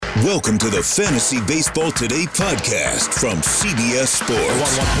Welcome to the Fantasy Baseball Today podcast from CBS Sports.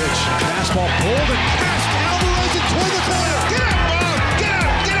 1-1 pitch. Fastball pulled and fast. Alvarez it toward the corner. Get out, Bob! Get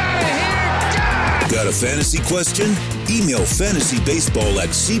out! Get out of here! God! Got a fantasy question? Email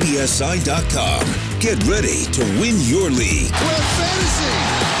fantasybaseball@cbsi.com. Get ready to win your league. Where fantasy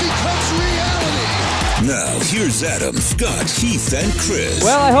becomes reality. Now, here's Adam, Scott, Heath, and Chris.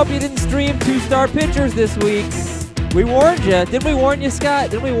 Well, I hope you didn't stream two-star pitchers this week. We warned you. Didn't we warn you, Scott?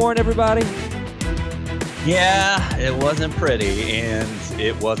 Didn't we warn everybody? Yeah, it wasn't pretty, and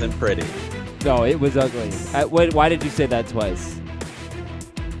it wasn't pretty. No, it was ugly. Why did you say that twice?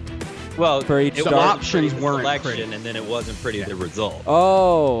 Well, For each it start? was Options pretty, weren't selection, pretty. and then it wasn't pretty the result.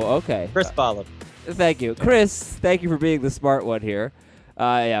 Oh, okay. Chris followed. Thank you. Chris, thank you for being the smart one here.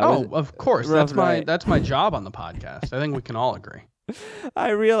 Of course. rough That's my job on the podcast. I think we can all agree.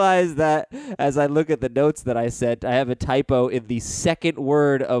 I realize that as I look at the notes that I sent, I have a typo in the second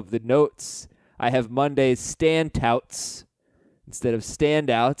word of the notes. I have Monday's standouts instead of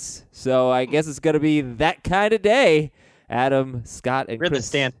standouts. So I guess it's going to be that kind of day. Adam, Scott, and We're Chris. the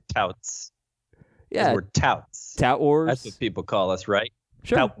stand touts. Yeah. We're touts. Tout Wars. That's what people call us, right?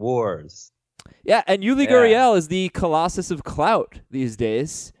 Sure. Tout wars. Yeah, and Yuli Yeah. Gurriel is the Colossus of Clout these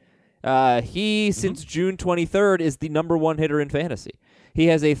days. He, since June 23rd, is the number one hitter in fantasy. He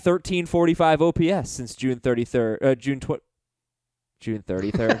has a 1345 OPS since June 33rd. June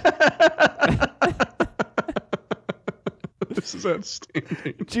 33rd. This is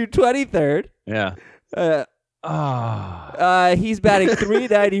outstanding. June 23rd. Yeah. He's batting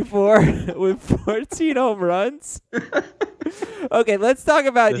 394 with 14 home runs. Okay, let's talk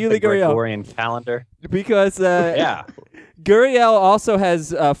about This is Yuli the Gurriel. Gregorian calendar. Because Yeah. Gurriel also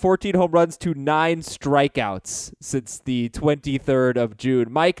has 14 home runs to 9 strikeouts since the 23rd of June.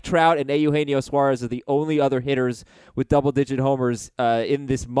 Mike Trout and Eugenio Suarez are the only other hitters with double-digit homers in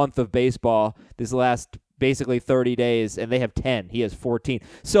this month of baseball, this last basically 30 days, and they have 10. He has 14.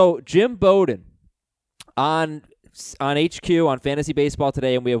 So Jim Bowden on HQ on Fantasy Baseball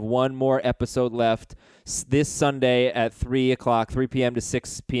Today, and we have one more episode left this Sunday at 3 p.m. to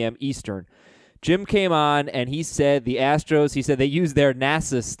 6 p.m. Eastern. Jim came on, and he said the Astros, he said they used their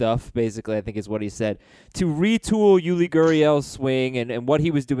NASA stuff, basically, I think is what he said, to retool Yuli Gurriel's swing and what he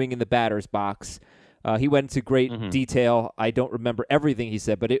was doing in the batter's box. He went into great detail. I don't remember everything he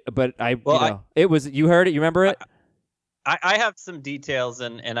said, it was, you heard it, you remember it? I have some details,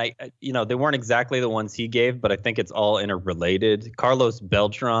 and I they weren't exactly the ones he gave, but I think it's all interrelated. Carlos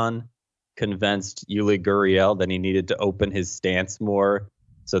Beltran convinced Yuli Gurriel that he needed to open his stance more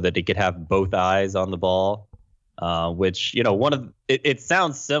so that he could have both eyes on the ball, which, it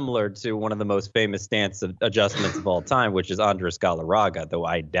sounds similar to one of the most famous stance adjustments of all time, which is Andres Galarraga, though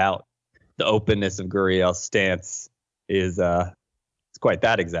I doubt the openness of Gurriel's stance is it's quite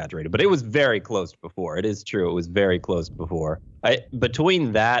that exaggerated. But it was very close before. It is true. It was very close before.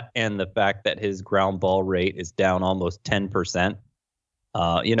 Between that and the fact that his ground ball rate is down almost 10%,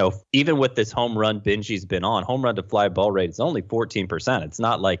 even with this home run binge he's been on, home run to fly ball rate is only 14%. It's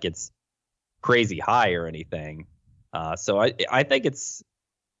not like it's crazy high or anything. So I think it's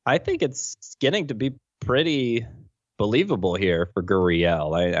getting to be pretty believable here for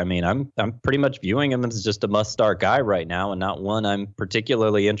Gurriel. I mean, I'm pretty much viewing him as just a must-start guy right now, and not one I'm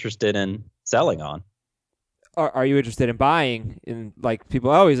particularly interested in selling on. Are you interested in buying? In like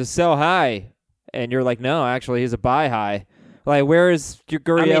people, he's a sell high, and you're like, no, actually, he's a buy high. Like, where is your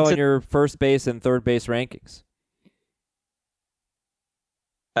Gurriel in your first base and third base rankings?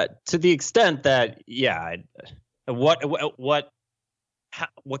 To the extent that, what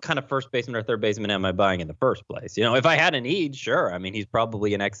kind of first baseman or third baseman am I buying in the first place? If I had a need, sure. I mean, he's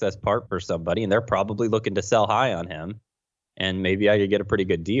probably an excess part for somebody, and they're probably looking to sell high on him, and maybe I could get a pretty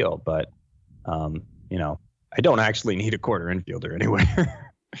good deal. But, I don't actually need a quarter infielder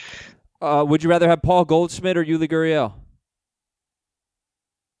anywhere. Would you rather have Paul Goldschmidt or Yuli Gurriel?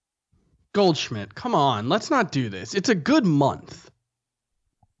 Goldschmidt, come on. Let's not do this. It's a good month.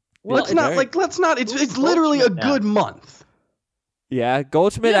 Well, It's literally a good month. Yeah,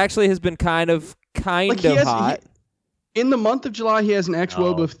 Goldschmidt actually has been kind of hot. In the month of July, he has an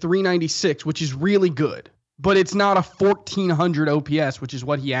xWOB of 396, which is really good. But it's not a 1,400 OPS, which is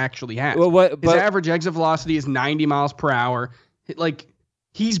what he actually has. His average exit velocity is 90 miles per hour.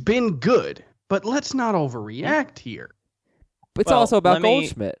 He's been good, but let's not overreact here. It's also about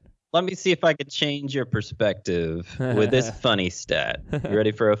Goldschmidt. Let me see if I could change your perspective with this funny stat. You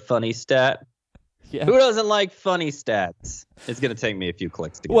ready for a funny stat? Yeah. Who doesn't like funny stats? It's going to take me a few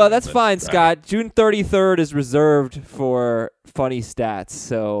clicks to get Well, it, that's but fine, it's all Scott. June 33rd is reserved for funny stats.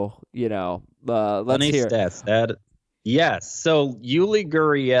 So, let's funny hear. stats. Yes. So Yuli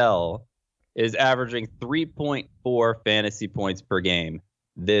Gurriel is averaging 3.4 fantasy points per game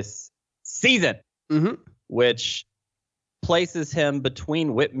this season, which places him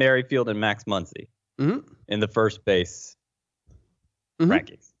between Whit Merrifield and Max Muncy in the first base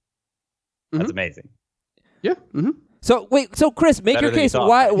rankings. That's amazing. Yeah. So Chris, make Better your than you case.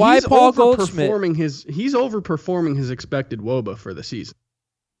 thought. Why He's Paul Goldschmidt? He's overperforming his expected WOBA for the season.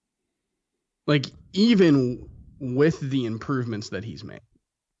 Like, even with the improvements that he's made.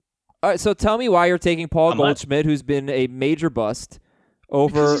 All right, so tell me why you're taking Paul Goldschmidt, who's been a major bust,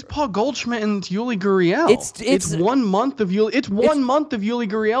 over. Because he's Paul Goldschmidt and Yuli Gurriel. It's 1 month of Yuli. It's 1 month of Yuli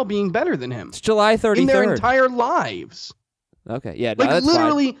Gurriel being better than him. It's July 33rd. In their entire lives. Okay, yeah, no, like that's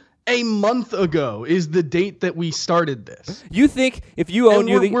literally. Fine. A month ago is the date that we started this. You think if you own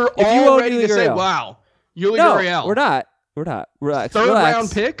Yuli, we're if all you own ready Yuli to say, Gurriel, "Wow, Yuli no, Gurriel." We're not. Relax. Third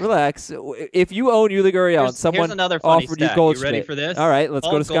round pick. Relax. If you own Yuli Gurriel and someone here's another funny offered stat. you Goldschmidt, You ready for this? All right, let's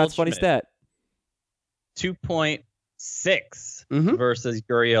Paul go to Scott's funny Goldschmidt. stat. 2.6 versus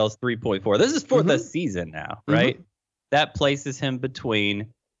Gurriel's 3.4. This is for the season now, right? That places him between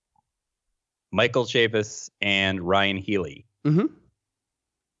Michael Chavis and Ryan Healy.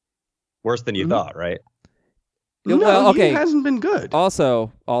 Worse than you thought, right? No, well, okay. He hasn't been good.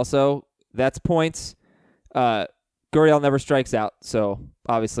 Also, that's points. Gurriel never strikes out, so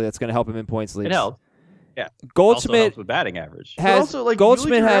obviously that's going to help him in points leagues. It helps. Yeah. Goldschmidt also helps with batting average.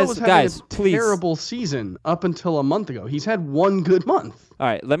 Goldschmidt was guys, a please. terrible season up until a month ago. He's had one good month. All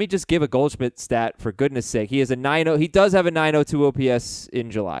right, let me just give a Goldschmidt stat for goodness sake. He has a 9.0. He does have a 9.02 OPS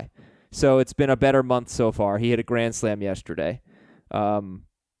in July, so it's been a better month so far. He hit a grand slam yesterday.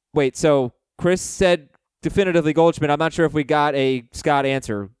 Wait, so Chris said definitively Goldschmidt. I'm not sure if we got a Scott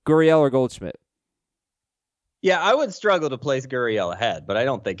answer. Gurriel or Goldschmidt? Yeah, I would struggle to place Gurriel ahead, but I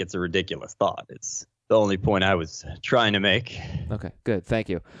don't think it's a ridiculous thought. It's the only point I was trying to make. Okay, good. Thank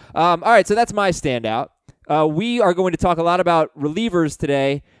you. All right, so that's my standout. We are going to talk a lot about relievers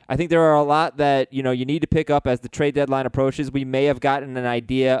today. I think there are a lot that you need to pick up as the trade deadline approaches. We may have gotten an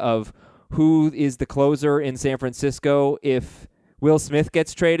idea of who is the closer in San Francisco if Will Smith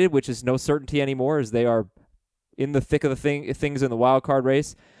gets traded, which is no certainty anymore as they are in the thick of the things in the wild card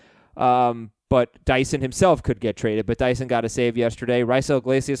race. But Dyson himself could get traded, but Dyson got a save yesterday. Raisel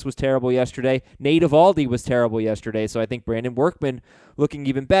Iglesias was terrible yesterday. Nate Eovaldi was terrible yesterday, so I think Brandon Workman looking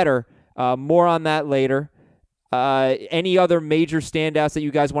even better. More on that later. Any other major standouts that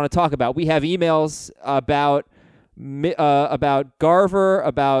you guys want to talk about? We have emails about Garver,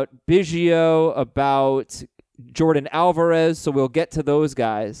 about Biggio, about Jordan Alvarez, so we'll get to those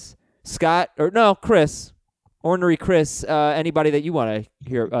guys. Chris, ornery Chris, anybody that you want to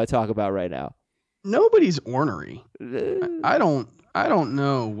hear talk about right now? Nobody's ornery. I don't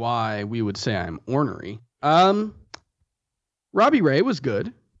know why we would say I'm ornery. Robbie Ray was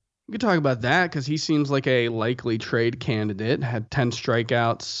good. We could talk about that because he seems like a likely trade candidate. Had 10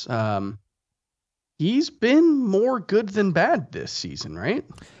 strikeouts. He's been more good than bad this season, right?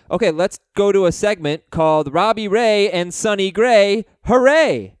 Okay, let's go to a segment called Robbie Ray and Sonny Gray.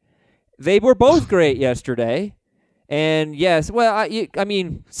 Hooray! They were both great yesterday. And yes, well, I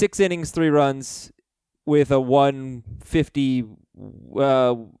mean, 6 innings, 3 runs with a 150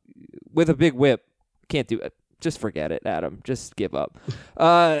 with a big whip. Can't do it. Just forget it, Adam. Just give up.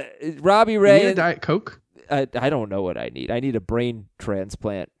 Robbie Ray. You need a Diet Coke? I don't know what I need. I need a brain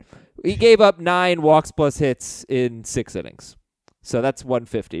transplant. He gave up 9 walks plus hits in 6 innings. So that's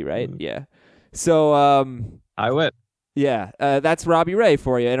 150, right? Yeah. So I would. Yeah, that's Robbie Ray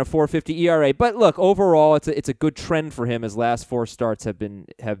for you and a 4.50 ERA. But look, overall, it's a good trend for him. His last 4 starts have been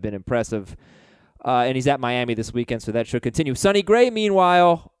impressive, and he's at Miami this weekend, so that should continue. Sonny Gray,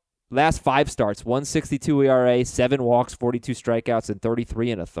 meanwhile, last 5 starts, 1.62 ERA, 7 walks, 42 strikeouts, and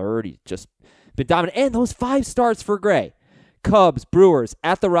 33 1/3. He's just been dominant. And those 5 starts for Gray: Cubs, Brewers,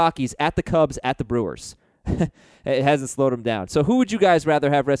 at the Rockies, at the Cubs, at the Brewers. It hasn't slowed him down. So who would you guys rather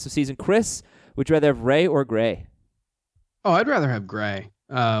have rest of the season? Chris, would you rather have Ray or Gray? Oh, I'd rather have Gray.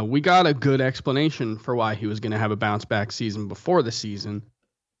 We got a good explanation for why he was going to have a bounce-back season before the season,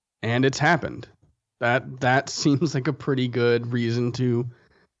 and it's happened. That seems like a pretty good reason to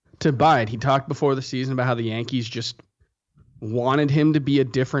buy it. He talked before the season about how the Yankees just wanted him to be a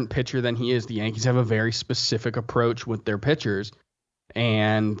different pitcher than he is. The Yankees have a very specific approach with their pitchers,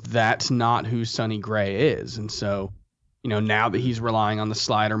 and that's not who Sonny Gray is. And so, now that he's relying on the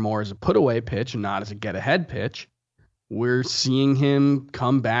slider more as a put-away pitch and not as a get-ahead pitch, we're seeing him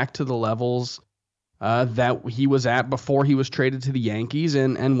come back to the levels that he was at before he was traded to the Yankees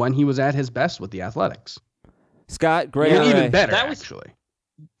and when he was at his best with the Athletics. Scott, Gray, even better, actually.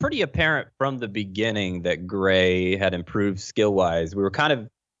 pretty apparent from the beginning that Gray had improved skill-wise. We were kind of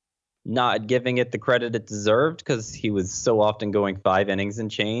not giving it the credit it deserved because he was so often going 5 innings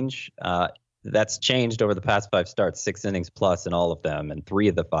and change. That's changed over the past 5 starts, 6 innings plus in all of them, and 3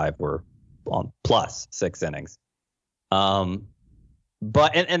 of the 5 were on plus 6 innings.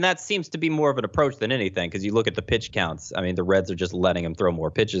 But that seems to be more of an approach than anything, because you look at the pitch counts. I mean, the Reds are just letting him throw more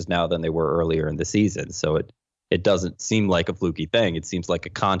pitches now than they were earlier in the season. So it doesn't seem like a fluky thing. It seems like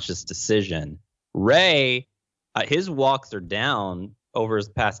a conscious decision. Ray, his walks are down over his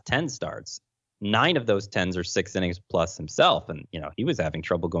past 10 starts. 9 of those 10s are 6 innings plus himself. And, he was having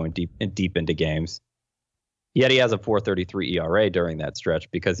trouble going deep into games. Yet he has a 4.33 ERA during that stretch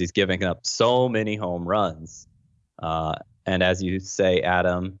because he's giving up so many home runs. And as you say,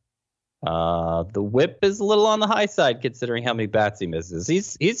 Adam, the whip is a little on the high side considering how many bats he misses.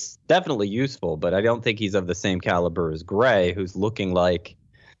 He's definitely useful, but I don't think he's of the same caliber as Gray, who's looking like,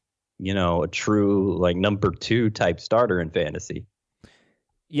 a true number 2 type starter in fantasy.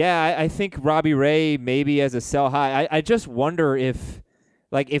 Yeah, I think Robbie Ray maybe as a sell high. I just wonder if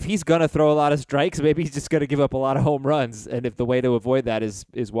he's going to throw a lot of strikes, maybe he's just going to give up a lot of home runs, and if the way to avoid that is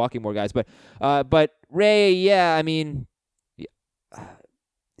walking more guys. But Ray, yeah, I mean,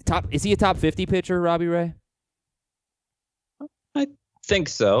 is he a top 50 pitcher, Robbie Ray? I think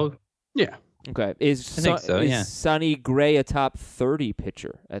so. Yeah. Okay. I think so, is Sonny Gray a top 30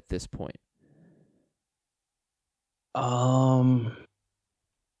 pitcher at this point?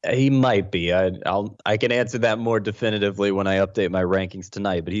 He might be. I can answer that more definitively when I update my rankings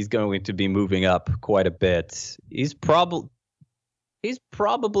tonight, but he's going to be moving up quite a bit. He's probably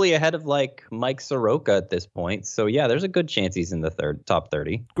ahead of Mike Soroka at this point. So yeah, there's a good chance he's in the top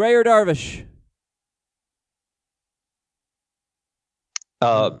 30. Gray or Darvish?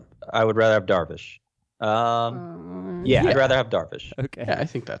 I would rather have Darvish. I'd rather have Darvish. Okay. Yeah, I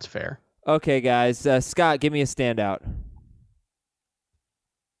think that's fair. Okay, guys. Scott, give me a standout.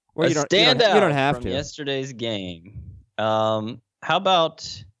 Or you don't have from to. Yesterday's game. How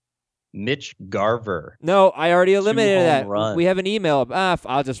about Mitch Garver? No, I already eliminated that. Run. We have an email.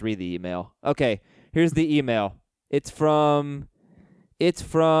 I'll just read the email. Okay, here's the email. It's from AD.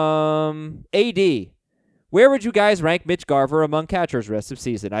 Where would you guys rank Mitch Garver among catchers rest of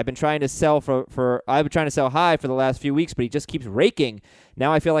season? I've been trying to sell I've been trying to sell high for the last few weeks, but he just keeps raking.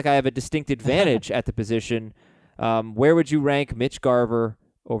 Now I feel like I have a distinct advantage at the position. Where would you rank Mitch Garver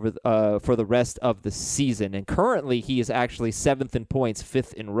for the rest of the season? And currently he is actually 7th in points,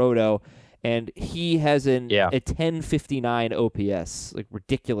 5th in roto, and he has a 1059 OPS.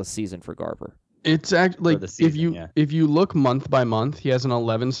 Ridiculous season for Garver. It's actually if you look month by month, he has an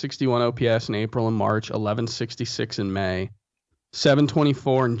 1161 OPS in April and March, 1166 in May,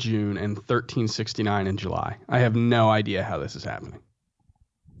 724 in June, and 1369 in July. I have no idea how this is happening.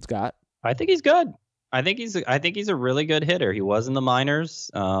 Scott? I think he's good. I think he's a really good hitter. He was in the minors.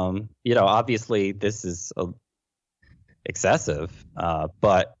 Obviously this is excessive,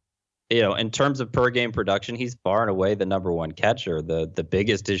 but in terms of per game production, he's far and away the number 1 catcher. The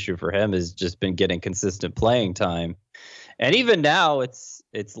biggest issue for him has just been getting consistent playing time, and even now it's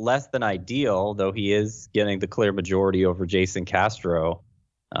less than ideal. Though he is getting the clear majority over Jason Castro.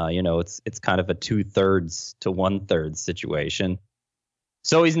 It's kind of a 2/3 to 1/3 situation.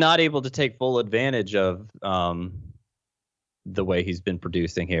 So he's not able to take full advantage of the way he's been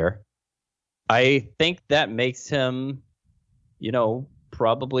producing here. I think that makes him,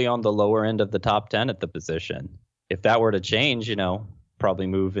 probably on the lower end of the top 10 at the position. If that were to change, probably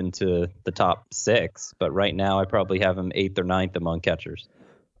move into the top 6. But right now I probably have him 8th or 9th among catchers.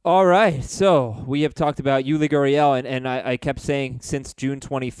 All right, so we have talked about Yuli Gurriel, and I kept saying since June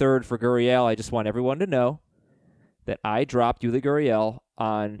 23rd for Gurriel, I just want everyone to know that I dropped Yuli Gurriel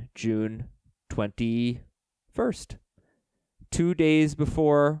on June 21st, 2 days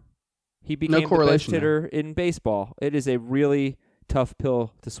before he became the best hitter in baseball. It is a really tough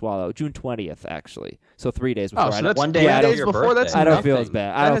pill to swallow. June 20th, actually. So 3 days before. Oh, so that's 1 day days before. That's I don't feel as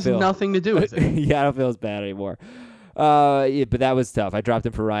bad. That has nothing to do with it. Yeah, I don't feel as bad anymore. But that was tough. I dropped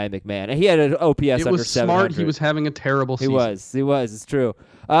him for Ryan McMahon, and he had an OPS under 700. It was smart. He was having a terrible season. He was. It's true.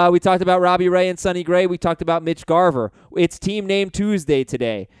 We talked about Robbie Ray and Sonny Gray. We talked about Mitch Garver. It's Team Name Tuesday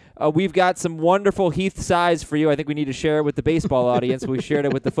today. We've got some wonderful Heath size for you. I think we need to share it with the baseball audience. We shared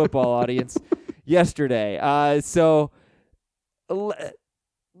it with the football audience yesterday. So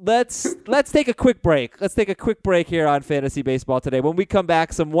let's take a quick break. Let's take a quick break here on Fantasy Baseball today. When we come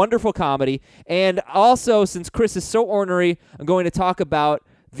back, some wonderful comedy. And also, since Chris is so ornery, I'm going to talk about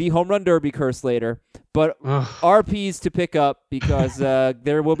the Home Run Derby curse later. But RPs to pick up because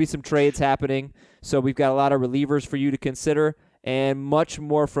there will be some trades happening. So we've got a lot of relievers for you to consider. and much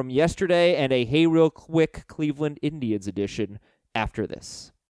more from yesterday and a Hey Real Quick Cleveland Indians edition after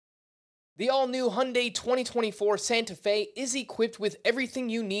this. The all-new Hyundai 2024 Santa Fe is equipped with everything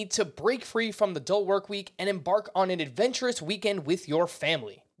you need to break free from the dull work week and embark on an adventurous weekend with your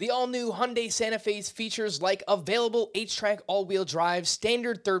family. The all-new Hyundai Santa Fe's features like available H-Track all-wheel drive,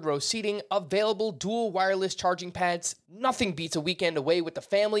 standard third-row seating, available dual wireless charging pads. Nothing beats a weekend away with the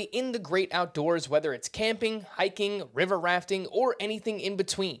family in the great outdoors, whether it's camping, hiking, river rafting, or anything in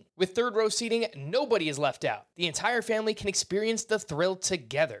between. With third-row seating, nobody is left out. The entire family can experience the thrill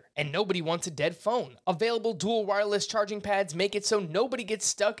together, and nobody wants a dead phone. Available dual wireless charging pads make it so nobody gets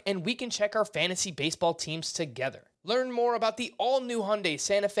stuck, and we can check our fantasy baseball teams together. Learn more about the all-new Hyundai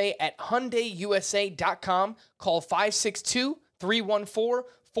Santa Fe at HyundaiUSA.com. Call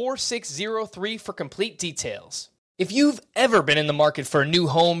 562-314-4603 for complete details. If you've ever been in the market for a new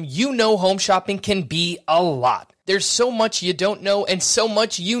home, you know home shopping can be a lot. There's so much you don't know and so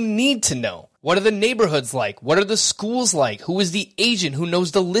much you need to know. What are the neighborhoods like? What are the schools like? Who is the agent who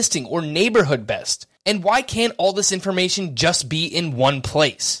knows the listing or neighborhood best? And why can't all this information just be in one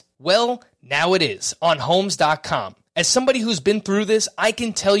place? Well, now it is on Homes.com. As somebody who's been through this, I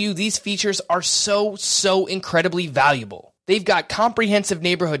can tell you these features are so incredibly valuable. They've got comprehensive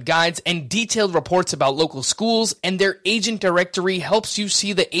neighborhood guides and detailed reports about local schools, and their agent directory helps you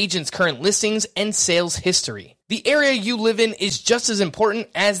see the agent's current listings and sales history. The area you live in is just as important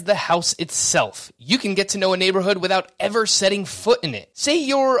as the house itself. You can get to know a neighborhood without ever setting foot in it. Say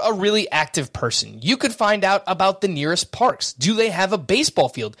you're a really active person. You could find out about the nearest parks. Do they have a baseball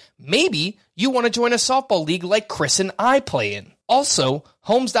field? Maybe you want to join a softball league like Chris and I play in. Also,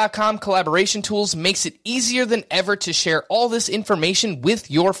 Homes.com collaboration tools makes it easier than ever to share all this information with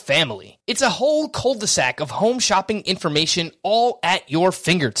your family. It's a whole cul-de-sac of home shopping information all at your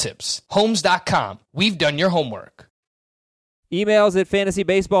fingertips. Homes.com. We've done your homework. Emails at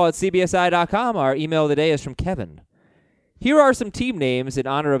fantasybaseball@cbsi.com. Our email today is from Kevin. Here are some team names in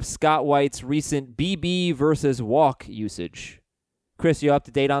honor of Scott White's recent BB versus walk usage. Chris, you up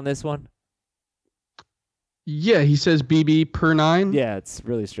to date on this one? Yeah, he says BB per 9. Yeah, it's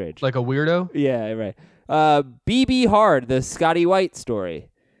really strange. Like a weirdo? Yeah, right. BB hard, the Scotty White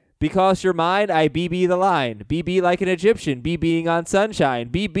story. Because you're mine, I BB the line. BB like an Egyptian, BBing on sunshine.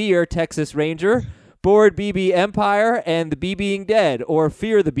 BBer Texas Ranger, board BB Empire, and the BBing dead, or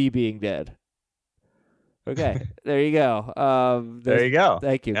fear the BBing dead. Okay, there you go. There you go.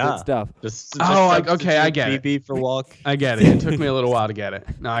 Thank you. Yeah. Good stuff. Okay, I get it. BB for walk. I get it. It took me a little while to get it.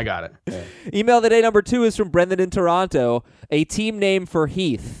 No, I got it. Yeah. Email of the day number 2 is from Brendan in Toronto. A team name for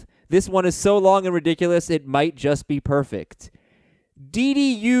Heath. This one is so long and ridiculous, it might just be perfect.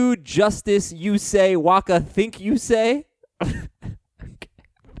 DDU Justice You Say Waka Think You Say.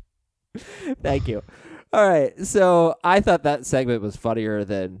 Thank you. All right, so I thought that segment was funnier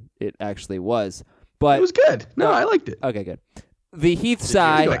than it actually was. But it was good. No, I liked it. Okay, good. The Heath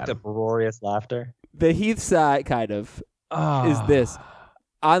side, like the uproarious laughter. The Heath side kind of is this.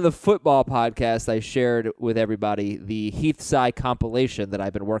 On the football podcast, I shared with everybody the Heath side compilation that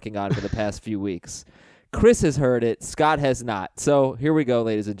I've been working on for the past few weeks. Chris has heard it. Scott has not. So here we go,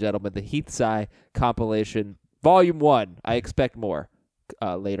 ladies and gentlemen. The Heath side compilation, Volume 1. I expect more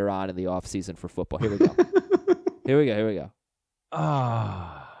later on in the off season for football. Here we go. Here we go.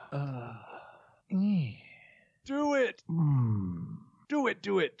 Do it.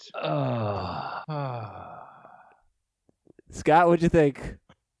 Do it. Scott, what'd you think?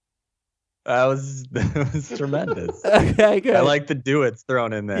 That was tremendous. Okay, good. I like the do it's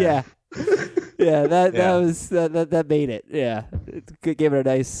thrown in there. Yeah. Yeah, that made it. Yeah. It gave it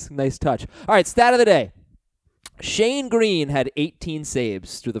a nice touch. All right, stat of the day. Shane Green had 18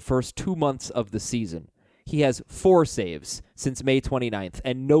 saves through the first 2 months of the season. He has 4 saves since May 29th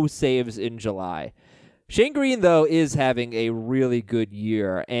and no saves in July. Shane Green, though, is having a really good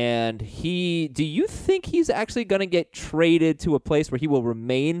year, and do you think he's actually going to get traded to a place where he will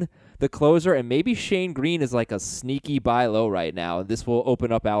remain the closer, and maybe Shane Green is like a sneaky buy low right now, and this will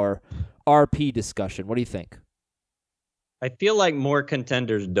open up our RP discussion. What do you think? I feel like more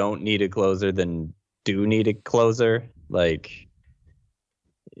contenders don't need a closer than do need a closer. Like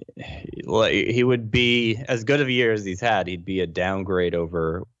he would be, as good of a year as he's had, he'd be a downgrade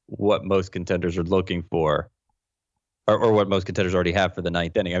over what most contenders are looking for, or what most contenders already have for the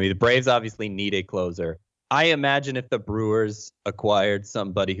ninth inning. I mean, the Braves obviously need a closer. I imagine if the Brewers acquired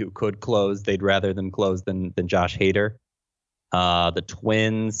somebody who could close, they'd rather them close than Josh Hader. The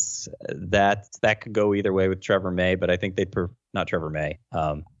Twins, that could go either way with Trevor May, but I think they'd not Trevor May.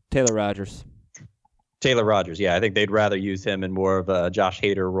 Taylor Rogers. Taylor Rogers, yeah. I think they'd rather use him in more of a Josh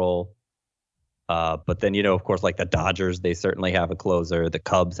Hader role. But then, of course, like the Dodgers, they certainly have a closer. The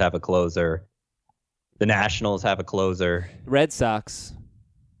Cubs have a closer. The Nationals have a closer. Red Sox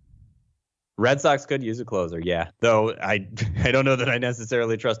could use a closer, yeah. Though I don't know that I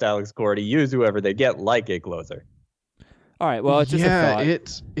necessarily trust Alex Cora to use whoever they get like a closer. All right, well, it's just a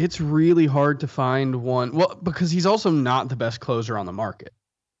thought. It's really hard to find one. Well, because he's also not the best closer on the market.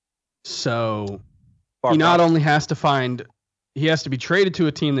 So he not only has to be traded to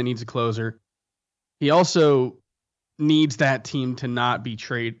a team that needs a closer. He also needs that team to not be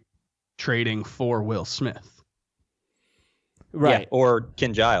trading for Will Smith. Right. Yeah, or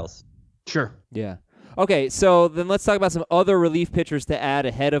Ken Giles. Sure. Yeah. Okay, so then let's talk about some other relief pitchers to add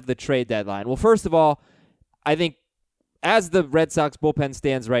ahead of the trade deadline. Well, first of all, I think as the Red Sox bullpen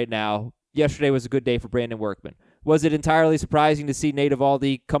stands right now, yesterday was a good day for Brandon Workman. Was it entirely surprising to see Nate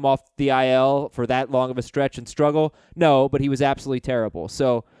Eovaldi come off the IL for that long of a stretch and struggle? No, but he was absolutely terrible.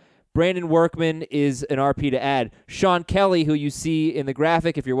 So Brandon Workman is an RP to add. Sean Kelly, who you see in the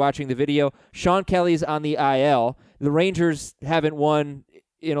graphic if you're watching the video, Sean Kelly's on the IL. The Rangers haven't won,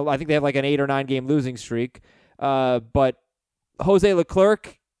 I think they have like an 8 or 9 game losing streak. But Jose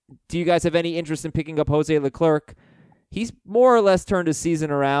Leclerc, do you guys have any interest in picking up Jose Leclerc? He's more or less turned his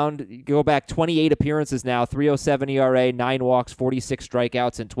season around. You go back 28 appearances now, 3.07 ERA, 9 walks, 46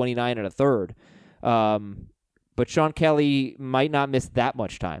 strikeouts, and 29 and a third. But Sean Kelly might not miss that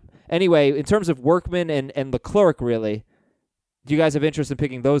much time. Anyway, in terms of Workman and Leclerc, really, do you guys have interest in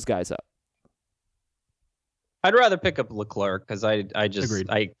picking those guys up? I'd rather pick up Leclerc because I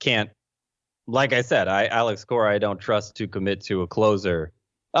can't. Like I said, Alex Cora I don't trust to commit to a closer.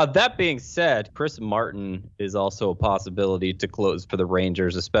 That being said, Chris Martin is also a possibility to close for the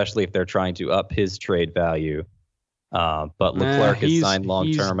Rangers, especially if they're trying to up his trade value. But Leclerc is signed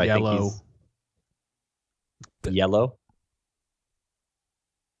long term. I think he's yellow.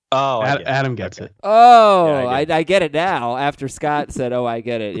 Oh, Adam gets it. Oh, yeah, I get it now. After Scott said, "Oh, I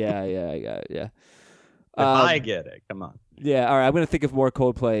get it." Yeah, I got it. Yeah. I get it. Come on. Yeah, all right. I'm going to think of more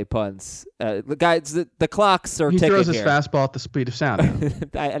Coldplay puns. Guys, the clocks are ticking here. He throws his fastball at the speed of sound.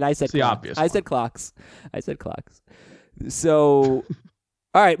 And I said it's the obvious. I said clocks. So,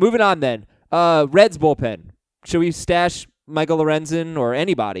 all right, moving on then. Reds bullpen. Should we stash Michael Lorenzen or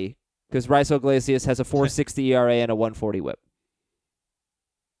anybody? Because Raiso Iglesias has a 4.60 ERA and a 1.40 WHIP.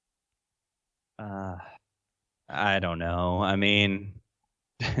 I don't know. I mean,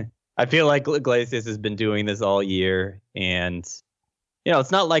 I feel like Iglesias has been doing this all year, and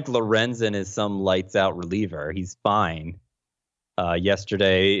it's not like Lorenzen is some lights out reliever. He's fine.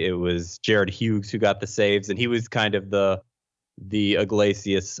 Yesterday it was Jared Hughes who got the saves, and he was kind of the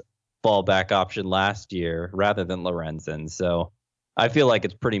Iglesias fallback option last year rather than Lorenzen. So I feel like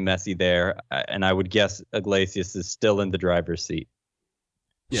it's pretty messy there, and I would guess Iglesias is still in the driver's seat.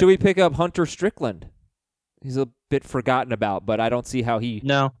 Yeah. Should we pick up Hunter Strickland? He's a bit forgotten about, but I don't see how he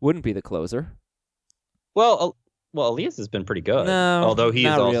wouldn't be the closer. Well, Elias has been pretty good, although he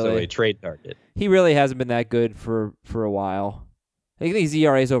is also a trade target. He really hasn't been that good for a while. I think his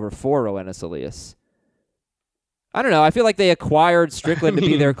ERA is over 4, Roenis Elias. I don't know. I feel like they acquired Strickland to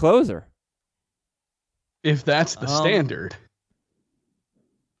be their closer. If that's the standard.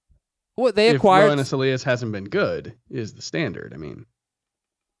 What they acquired? If Roenis Elias hasn't been good, is the standard. I mean,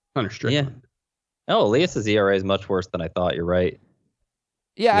 Hunter Strickland. Yeah. Oh, Elias's ERA is much worse than I thought. You're right.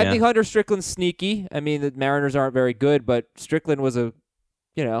 Yeah, I think Hunter Strickland's sneaky. I mean, the Mariners aren't very good, but Strickland was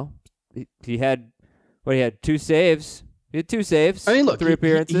he had 2 saves. He had 2 saves. I mean, look, 3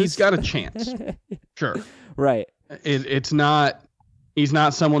 appearances. He's got a chance. Sure. Right. It's not. He's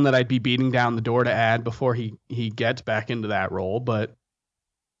not someone that I'd be beating down the door to add before he gets back into that role. But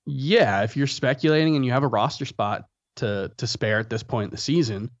yeah, if you're speculating and you have a roster spot to spare at this point in the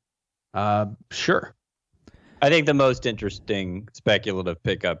season, sure. I think the most interesting speculative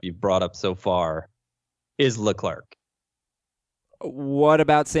pickup you've brought up so far is Leclerc. What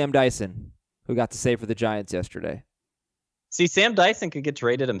about Sam Dyson, who got to save for the Giants yesterday? See, Sam Dyson could get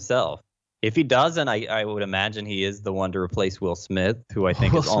traded himself. If he doesn't, I would imagine he is the one to replace Will Smith, who I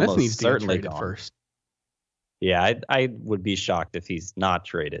think is almost certainly gone. First. Yeah, I would be shocked if he's not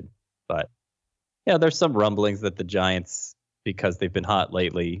traded. But yeah, there's some rumblings that the Giants, because they've been hot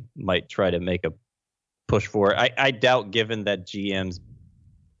lately, might try to make a push for it. I doubt, given that GM's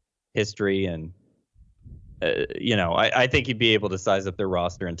history and I think he'd be able to size up their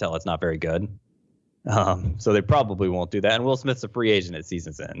roster and tell it's not very good. So they probably won't do that. And Will Smith's a free agent at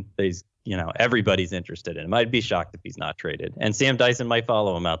season's end. Everybody's interested in him. I'd be shocked if he's not traded. And Sam Dyson might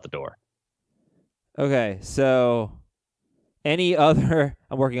follow him out the door. Okay, so any other...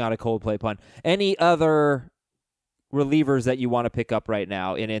 I'm working on a Coldplay pun. Any other relievers that you want to pick up right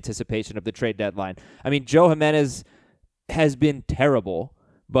now in anticipation of the trade deadline. I mean, Joe Jimenez has been terrible,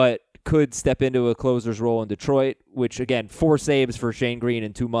 but could step into a closer's role in Detroit, which, again, 4 saves for Shane Green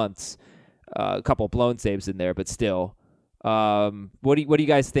in 2 months. A couple blown saves in there, but still. What do you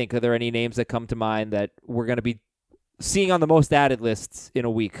guys think? Are there any names that come to mind that we're going to be seeing on the most added lists in a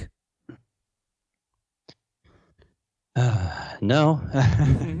week? No.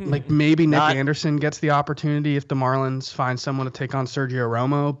 Like maybe Nick Anderson gets the opportunity if the Marlins find someone to take on Sergio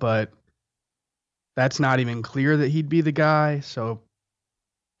Romo, but that's not even clear that he'd be the guy. So,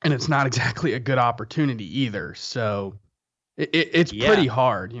 and it's not exactly a good opportunity either. So it's pretty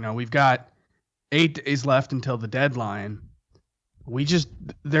hard. We've got 8 days left until the deadline.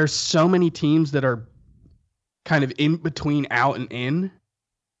 There's so many teams that are kind of in between out and in.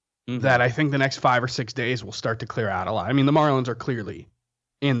 That I think the next 5 or 6 days will start to clear out a lot. I mean, the Marlins are clearly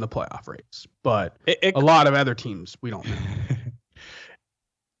in the playoff race, but a lot of other teams we don't know.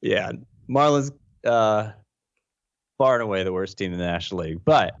 Yeah, Marlins far and away the worst team in the National League,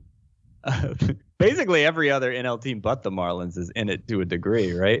 but basically every other NL team but the Marlins is in it to a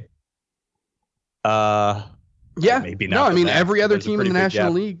degree, right? Yeah, maybe not. No, I mean every other team in the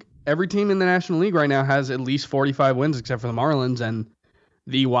National League, every team in the National League right now has at least 45 wins except for the Marlins, and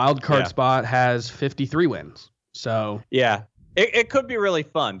the wild card spot has 53 wins. So yeah, it could be really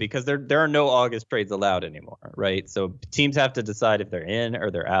fun because there are no August trades allowed anymore, right? So teams have to decide if they're in or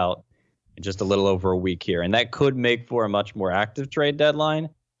they're out in just a little over a week here, and that could make for a much more active trade deadline,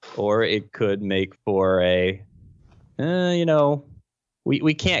 or it could make for a,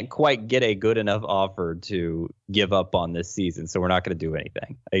 we can't quite get a good enough offer to give up on this season, so we're not going to do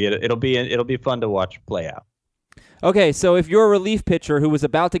anything. It'll be fun to watch play out. Okay, so if your relief pitcher who was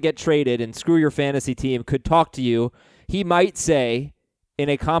about to get traded and screw your fantasy team could talk to you, he might say, in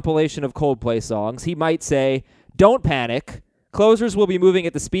a compilation of Coldplay songs, he might say, "Don't panic. Closers will be moving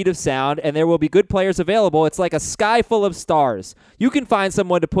at the speed of sound, and there will be good players available. It's like a sky full of stars. You can find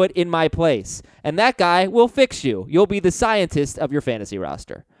someone to put in my place, and that guy will fix you. You'll be the scientist of your fantasy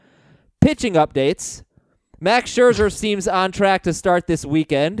roster." Pitching updates. Max Scherzer seems on track to start this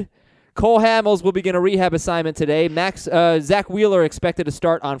weekend. Cole Hamels will begin a rehab assignment today. Zach Wheeler expected to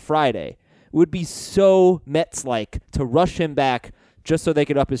start on Friday. It would be so Mets-like to rush him back just so they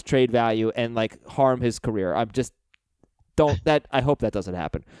could up his trade value and harm his career. I hope that doesn't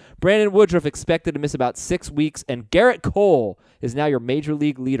happen. Brandon Woodruff expected to miss about 6 weeks, and Garrett Cole is now your major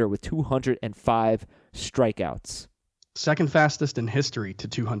league leader with 205 strikeouts. Second fastest in history to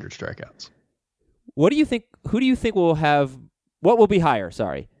 200 strikeouts. What do you think? Who do you think will have? What will be higher?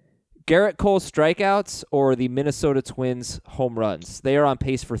 Sorry. Garrett Cole's strikeouts or the Minnesota Twins home runs? They are on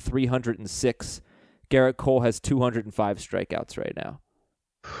pace for 306. Garrett Cole has 205 strikeouts right now.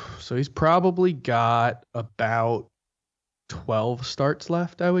 So he's probably got about 12 starts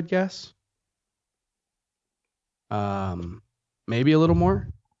left, I would guess. Maybe a little more.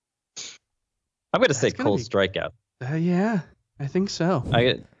 I'm going to say Cole's strikeout. Yeah, I think so.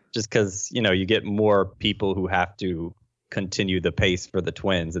 Just because, you get more people who have to continue the pace for the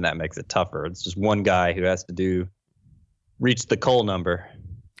Twins, and that makes it tougher. It's just one guy who has to reach the Cole number.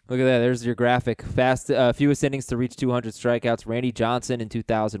 Look at that. There's your graphic. Fewest innings to reach 200 strikeouts. Randy Johnson in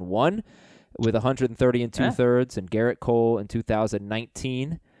 2001 with 130 and 2/3, and Garrett Cole in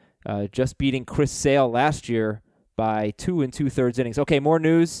 2019, just beating Chris Sale last year by 2 2/3 innings. Okay, more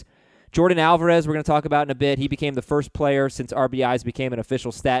news. Jordan Alvarez, we're going to talk about in a bit. He became the first player since RBIs became an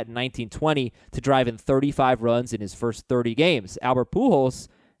official stat in 1920 to drive in 35 runs in his first 30 games. Albert Pujols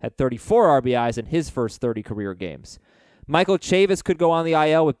had 34 RBIs in his first 30 career games. Michael Chavis could go on the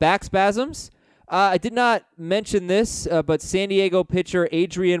IL with back spasms. I did not mention this, but San Diego pitcher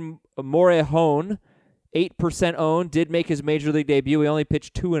Adrian Morejon, 8% owned, did make his major league debut. He only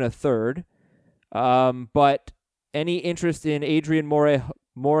pitched 2 1/3. But any interest in Adrian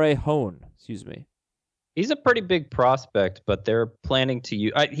Morejon, excuse me. He's a pretty big prospect, but they're planning to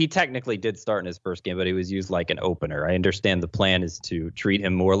use. He technically did start in his first game, but he was used like an opener. I understand the plan is to treat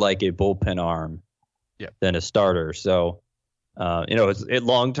him more like a bullpen arm than a starter. So,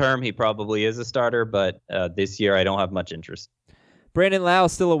 long term, he probably is a starter, but this year I don't have much interest. Brandon Lau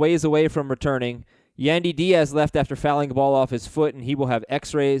is still a ways away from returning. Yandy Diaz left after fouling the ball off his foot, and he will have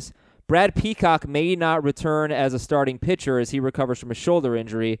x-rays. Brad Peacock may not return as a starting pitcher as he recovers from a shoulder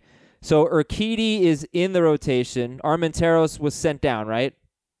injury. So Urquidy is in the rotation. Armenteros was sent down, right?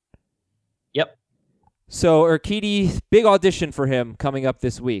 Yep. So Urquidy, big audition for him coming up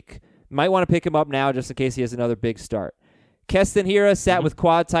this week. Might want to pick him up now just in case he has another big start. Keston Hiura sat with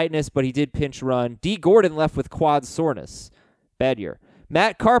quad tightness, but he did pinch run. D. Gordon left with quad soreness. Bad year.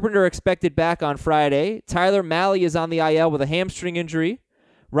 Matt Carpenter expected back on Friday. Tyler Mahle is on the IL with a hamstring injury.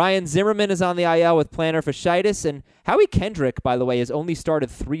 Ryan Zimmerman is on the IL with plantar fasciitis. And Howie Kendrick, by the way, has only started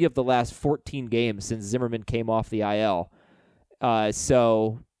 3 of the last 14 games since Zimmerman came off the IL.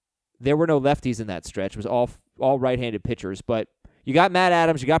 So there were no lefties in that stretch. It was all right-handed pitchers. But you got Matt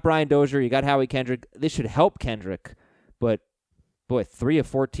Adams, you got Brian Dozier, you got Howie Kendrick. This should help Kendrick. But, boy, 3 of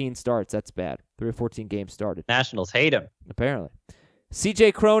 14 starts. That's bad. 3 of 14 games started. Nationals hate him. Apparently.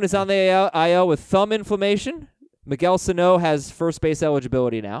 CJ Cron is on the IL with thumb inflammation. Miguel Sano has first base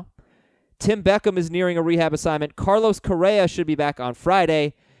eligibility now. Tim Beckham is nearing a rehab assignment. Carlos Correa should be back on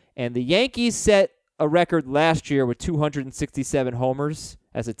Friday. And the Yankees set a record last year with 267 homers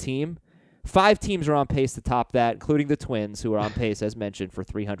as a team. 5 teams are on pace to top that, including the Twins, who are on pace, as mentioned, for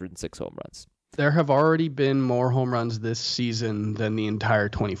 306 home runs. There have already been more home runs this season than the entire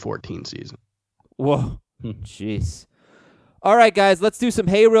 2014 season. Whoa. Jeez. All right, guys, let's do some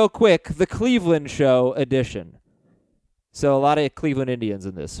Hey Real Quick, the Cleveland Show edition. So a lot of Cleveland Indians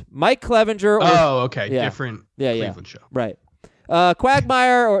in this. Mike Clevenger. Different Cleveland Show. Right.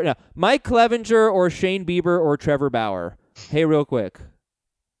 Quagmire Mike Clevenger or Shane Bieber or Trevor Bauer. Hey Real Quick.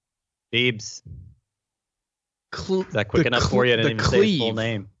 Biebs. Is that quick enough for you? I didn't even say his full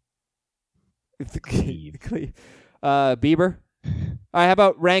name. Bieber. All right, how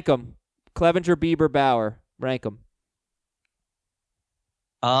about rank them? Clevenger, Bieber, Bauer. Rank them.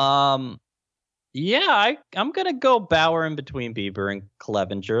 Yeah, I'm going to go Bauer in between Bieber and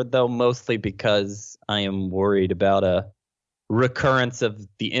Clevenger, though mostly because I am worried about a recurrence of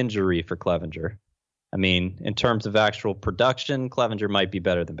the injury for Clevenger. I mean, in terms of actual production, Clevenger might be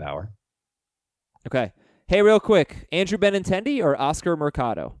better than Bauer. Okay. Hey, real quick, Andrew Benintendi or Oscar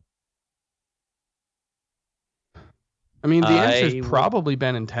Mercado? I mean, the answer is probably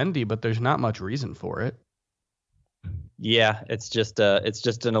Benintendi, but there's not much reason for it. Yeah, it's just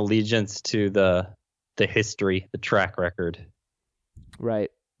an allegiance to the history, the track record.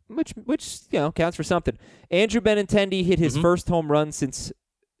 Right. Which counts for something. Andrew Benintendi hit his first home run since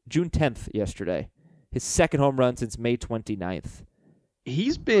June 10th yesterday. His second home run since May 29th.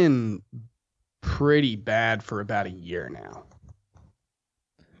 He's been pretty bad for about a year now.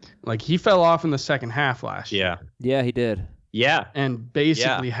 Like, he fell off in the second half last year. Yeah, he did. Yeah. And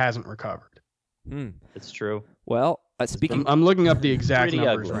basically hasn't recovered. It's true. Well, I'm looking up the exact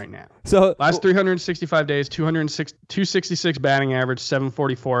numbers right now. So last 365 days, 266 batting average,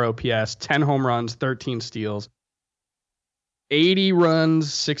 744 OPS, 10 home runs, 13 steals, 80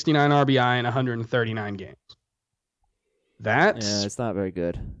 runs, 69 RBI in 139 games. It's not very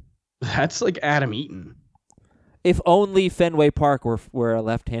good. That's like Adam Eaton. If only Fenway Park were a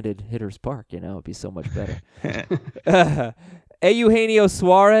left-handed hitter's park, it'd be so much better. Eugenio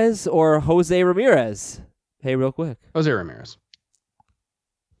Suarez or Jose Ramirez? Hey, real quick. Jose Ramirez.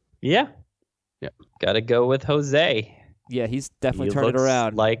 Yeah. Yep. Got to go with Jose. Yeah, he's definitely turned it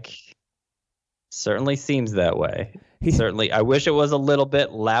around. Certainly seems that way. Certainly. I wish it was a little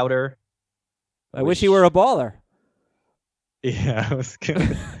bit louder. I wish he were a baller. Yeah, I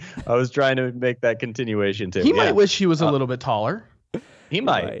was trying to make that continuation too. He might wish he was a little bit taller. He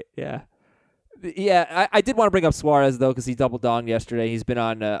might. Right, yeah. Yeah, I did want to bring up Suarez, though, because he double-donged yesterday. He's been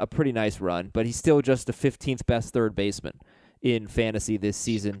on a pretty nice run, but he's still just the 15th best third baseman in fantasy this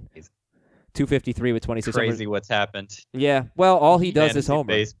season. 253 with 26 homers. Crazy what's happened. Yeah, well, all he does is homer.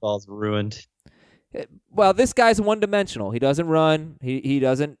 Baseball's ruined. Well, this guy's one-dimensional. He doesn't run. He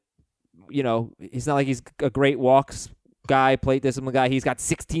doesn't, he's not like he's a great walks guy, plate discipline guy. He's got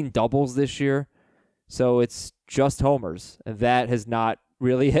 16 doubles this year, so it's just homers, and that has not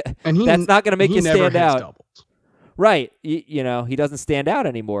really, that's not going to make you stand out. Doubles. Right. He doesn't stand out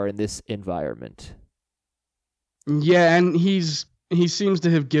anymore in this environment. Yeah, and he seems to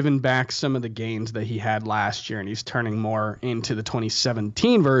have given back some of the gains that he had last year, and he's turning more into the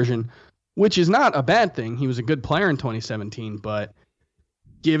 2017 version, which is not a bad thing. He was a good player in 2017, but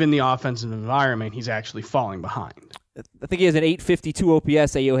given the offensive environment, he's actually falling behind. I think he has an 852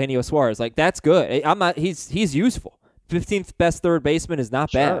 OPS at Eugenio Suarez. Like, that's good. He's useful. 15th best third baseman is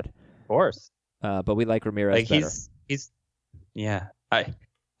not bad. Of course. But we like Ramirez better. Yeah.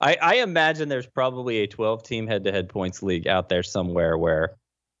 I imagine there's probably a 12-team head-to-head points league out there somewhere where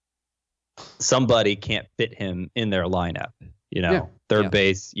somebody can't fit him in their lineup. Third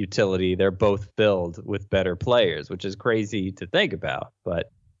base, utility, they're both filled with better players, which is crazy to think about,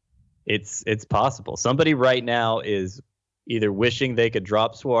 but it's possible. Somebody right now is either wishing they could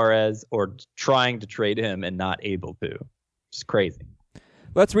drop Suarez or trying to trade him and not able to. It's crazy.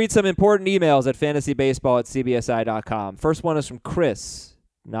 Let's read some important emails at fantasybaseball@cbsi.com. First one is from Chris,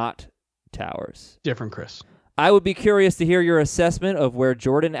 not Towers. Different Chris. I would be curious to hear your assessment of where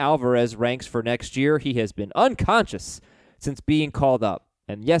Jordan Alvarez ranks for next year. He has been unconscious since being called up.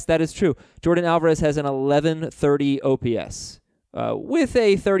 And yes, that is true. Jordan Alvarez has an 1130 OPS with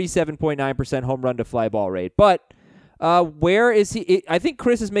a 37.9% home run to fly ball rate. But where is he? I think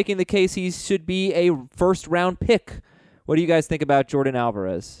Chris is making the case he should be a first-round pick. What do you guys think about Jordan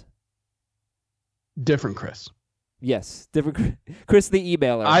Alvarez? Different Chris. Yes, different Chris, the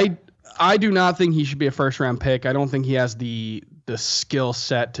emailer. I do not think he should be a first-round pick. I don't think he has the skill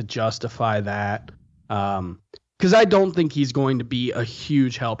set to justify that. Because I don't think he's going to be a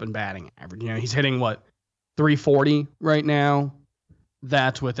huge help in batting average. He's hitting, 340 right now?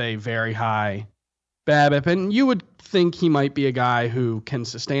 That's with a very high BABIP. And you would think he might be a guy who can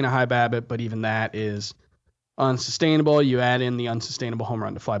sustain a high BABIP, but even that is unsustainable. You add in the unsustainable home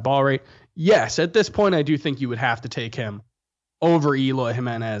run to fly ball rate. Yes, at this point, I do think you would have to take him over Eloy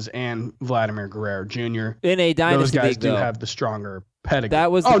Jimenez and Vladimir Guerrero Jr. In a dynasty league, those guys do have the stronger pedigree.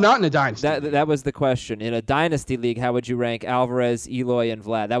 Not in a dynasty league. That was the question. In a dynasty league, how would you rank Alvarez, Eloy, and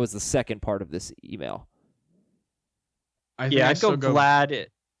Vlad? That was the second part of this email. I'd go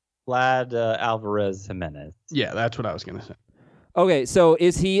Vlad, Alvarez, Jimenez. Yeah, that's what I was going to say. Okay, so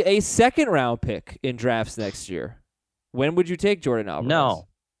is he a second-round pick in drafts next year? When would you take Jordan Alvarez? No.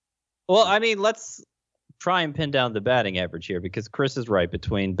 Well, I mean, let's try and pin down the batting average here, because Chris is right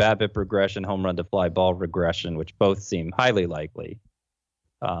between BABIP regression, home run to fly ball regression, which both seem highly likely.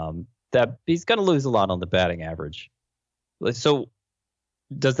 That he's going to lose a lot on the batting average. So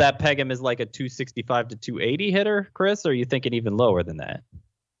does that peg him as like a 265 to 280 hitter, Chris? Or are you thinking even lower than that?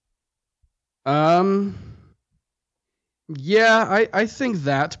 Yeah, I think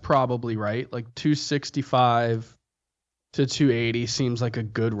that's probably right. Like 265 to 280 seems like a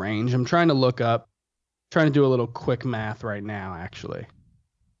good range. I'm trying to do a little quick math right now, actually.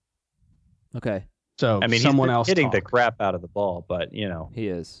 Okay. So I mean, someone he's else hitting the crap out of the ball, but he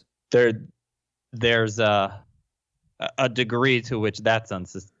is. There's a degree to which that's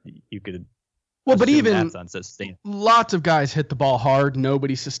you could. Well, but even that's unsustainable. Lots of guys hit the ball hard.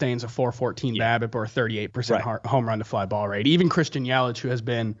 Nobody sustains a 414 BABIP or a 38% home run to fly ball rate. Even Christian Yelich, who has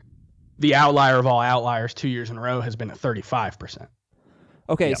been the outlier of all outliers 2 years in a row, has been at 35%.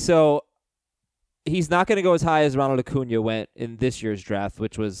 Okay, so he's not going to go as high as Ronald Acuna went in this year's draft,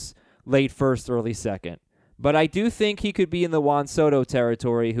 which was late first, early second. But I do think he could be in the Juan Soto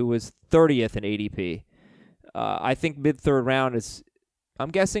territory, who was 30th in ADP. I think mid-third round is, I'm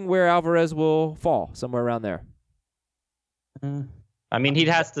guessing, where Alvarez will fall, somewhere around there. I mean, he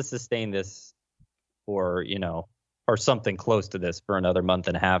has to sustain this for, or something close to this for another month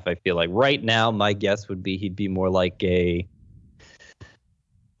and a half, I feel like. Right now, my guess would be he'd be more like a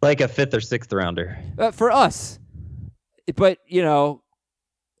fifth or sixth rounder. For us. But,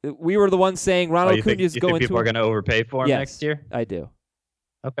 we were the ones saying Ronald Acuna is going to... You think people are going to overpay for him next year? I do.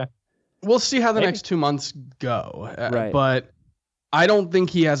 Okay. We'll see how the next 2 months go. Right. But I don't think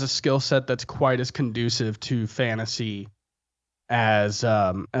he has a skill set that's quite as conducive to fantasy as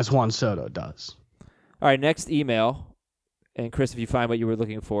Juan Soto does. All right, next email. And Chris, if you find what you were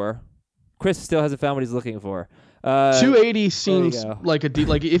looking for. Chris still hasn't found what he's looking for. 280 seems like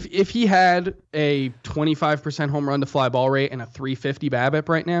if he had a 25% home run to fly ball rate and a 350 BABIP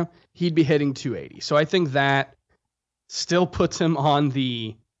right now, he'd be hitting 280. So I think that still puts him on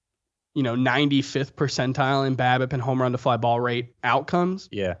the 95th percentile in BABIP and home run to fly ball rate outcomes.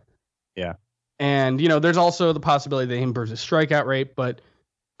 Yeah. And there's also the possibility that he improves his strikeout rate, but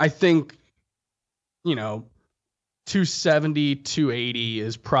I think 270, 280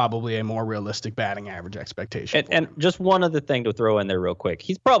 is probably a more realistic batting average expectation. And just one other thing to throw in there real quick.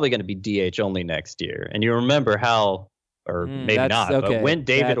 He's probably going to be DH only next year. And you remember how, or maybe not, but when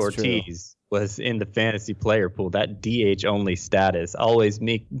David Ortiz was in the fantasy player pool, that DH only status always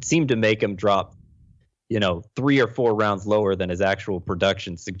seemed to make him drop, 3 or 4 rounds lower than his actual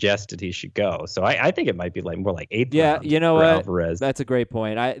production suggested he should go. So I think it might be more like 8th round. Yeah, you know what? Alvarez. That's a great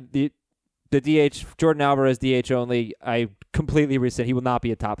point. The DH, Jordan Alvarez, DH only, I completely rescind. He will not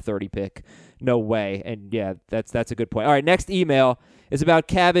be a top 30 pick. No way. And, yeah, that's a good point. All right, next email is about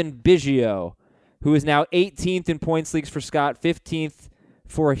Kevin Biggio, who is now 18th in points leagues for Scott, 15th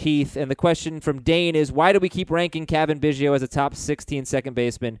for Heath. And the question from Dane is, why do we keep ranking Kevin Biggio as a top 16 second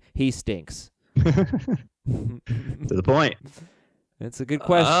baseman? He stinks. To the point. It's a good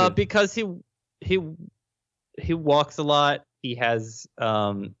question. Because he walks a lot. He has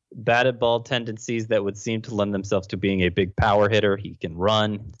batted ball tendencies that would seem to lend themselves to being a big power hitter. He can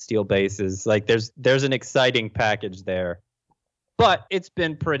run, steal bases. There's an exciting package there. But it's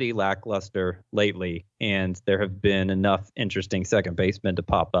been pretty lackluster lately, and there have been enough interesting second basemen to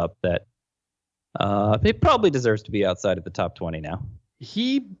pop up that He probably deserves to be outside of the top 20 now.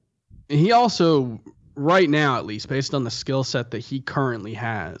 He also, right now at least, based on the skill set that he currently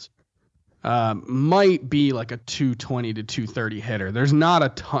has, might be like a 220 to 230 hitter. There's not a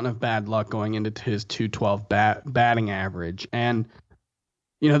ton of bad luck going into his 212 batting average. And,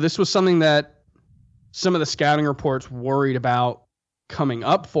 this was something that some of the scouting reports worried about coming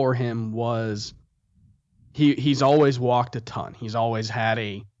up for him was he's always walked a ton. He's always had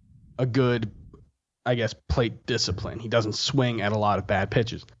a good, I guess, plate discipline. He doesn't swing at a lot of bad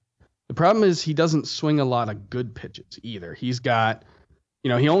pitches. The problem is he doesn't swing a lot of good pitches either. He's got,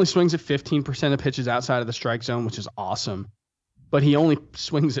 he only swings at 15% of pitches outside of the strike zone, which is awesome. But he only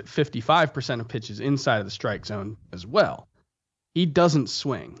swings at 55% of pitches inside of the strike zone as well. He doesn't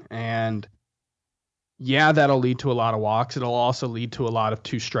swing. And yeah, that'll lead to a lot of walks. It'll also lead to a lot of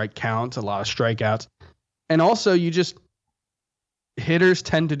 2-strike counts, a lot of strikeouts. And also hitters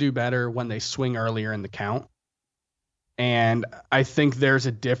tend to do better when they swing earlier in the count. And I think there's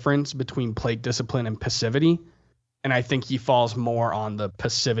a difference between plate discipline and passivity. And I think he falls more on the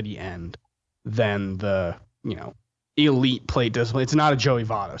passivity end than the, elite plate discipline. It's not a Joey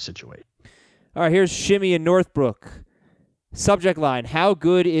Votto situation. All right, here's Shimmy in Northbrook. Subject line, how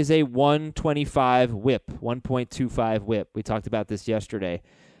good is a 125 whip, 1.25 whip? We talked about this yesterday.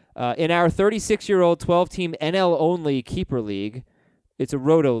 In our 36-year-old 12-team NL-only keeper league, it's a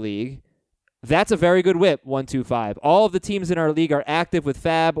roto league, that's a very good whip, 125. All of the teams in our league are active with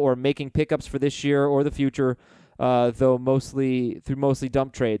FAB or making pickups for this year or the future, though mostly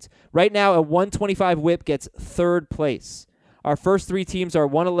dump trades. Right now, a 125 whip gets third place. Our first 3 teams are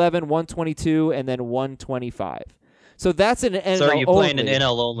 111, 122, and then 125. So that's an NL only. So are you playing an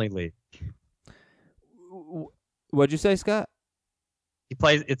NL only league? What'd you say, Scott?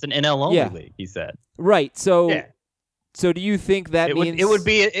 It's an NL only league, he said. Right. So So do you think that means it would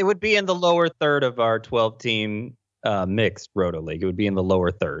be in the lower third of our 12-team mixed roto league? It would be in the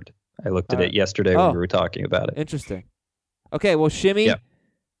lower third. I looked at it yesterday when we were talking about it. Interesting. Okay, well, Shimmy,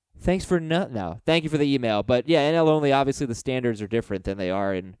 thanks for thank you for the email. But yeah, NL only, obviously the standards are different than they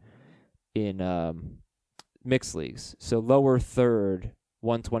are in mixed leagues. So lower third,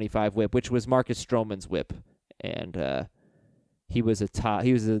 125 whip, which was Marcus Stroman's whip, and he was the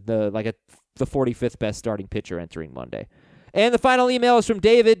 45th best starting pitcher entering Monday. And the final email is from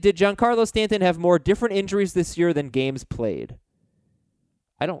David. Did Giancarlo Stanton have more different injuries this year than games played?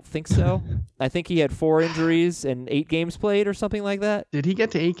 I don't think so. I think he had 4 injuries and 8 games played or something like that. Did he get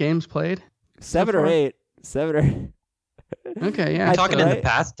to 8 games played? 7 or 8. 7 or 8. Okay, yeah. Are you talking in the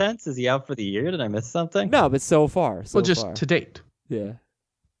past tense? Is he out for the year? Did I miss something? No, but so far. To date. Yeah.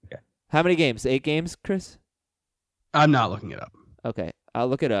 Okay. How many games? 8 games, Chris? I'm not looking it up. Okay, I'll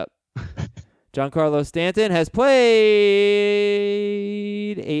look it up. Giancarlo Stanton has played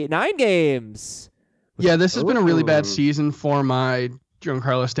 9 games. Yeah, this has been a really bad season for my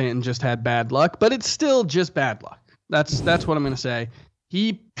Giancarlo Stanton. Just had bad luck, but it's still just bad luck. That's what I'm going to say.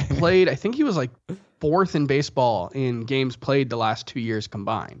 He played, I think he was like 4th in baseball in games played the last 2 years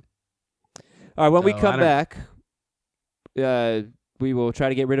combined. All right, when we come back, we will try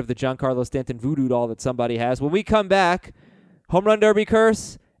to get rid of the Giancarlo Stanton voodoo doll that somebody has. When we come back, Home Run Derby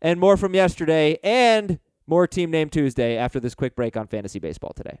curse and more from yesterday and more Team Name Tuesday after this quick break on Fantasy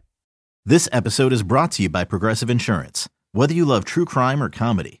Baseball Today. This episode is brought to you by Progressive Insurance. Whether you love true crime or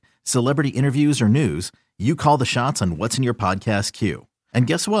comedy, celebrity interviews or news, you call the shots on what's in your podcast queue. And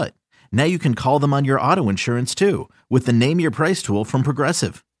guess what? Now you can call them on your auto insurance too with the Name Your Price tool from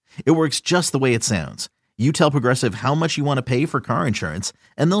Progressive. It works just the way it sounds. You tell Progressive how much you want to pay for car insurance,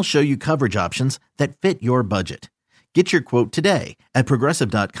 and they'll show you coverage options that fit your budget. Get your quote today at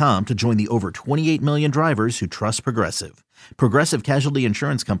Progressive.com to join the over 28 million drivers who trust Progressive. Progressive Casualty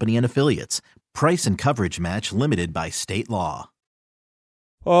Insurance Company and Affiliates. Price and coverage match limited by state law.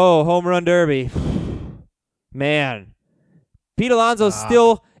 Oh, Home Run Derby. Man. Pete Alonso's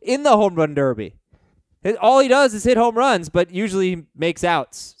still in the Home Run Derby. All he does is hit home runs, but usually makes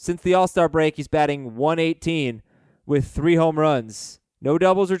outs. Since the All-Star break, he's batting .118 with 3 home runs. No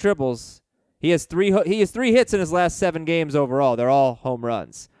doubles or triples. He has 3 hits in his last 7 games overall. They're all home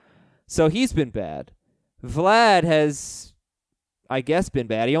runs. So he's been bad. Vlad has, I guess, been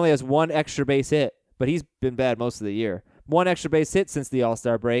bad. He only has 1 extra base hit, but he's been bad most of the year. 1 extra base hit since the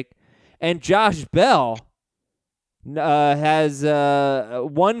All-Star break. And Josh Bell has a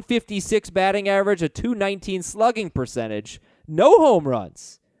 156 batting average, a 219 slugging percentage. No home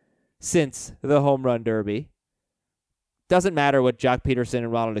runs since the Home Run Derby. Doesn't matter what Jock Peterson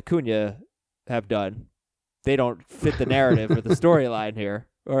and Ronald Acuna have done. They don't fit the narrative or the storyline here,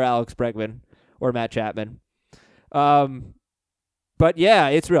 or Alex Bregman or Matt Chapman. But But yeah,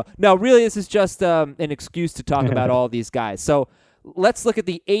 it's real. No, really, this is just an excuse to talk about all these guys. So let's look at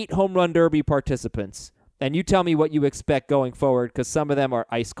the 8 home run derby participants, and you tell me what you expect going forward, because some of them are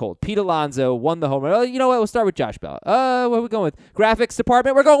ice cold. Pete Alonso won the home run. Oh, you know what? We'll start with Josh Bell. What are we going with? Graphics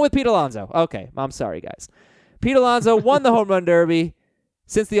department? We're going with Pete Alonso. Okay, I'm sorry, guys. Pete Alonso won the home run derby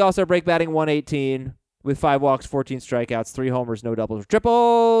since the All-Star break, batting 118 with 5 walks, 14 strikeouts, 3 homers, no doubles or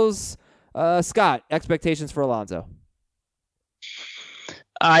triples. Scott, expectations for Alonso?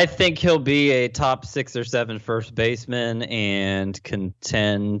 I think he'll be a top 6 or 7 first baseman and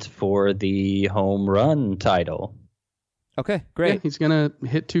contend for the home run title. Okay, great. Yeah, he's gonna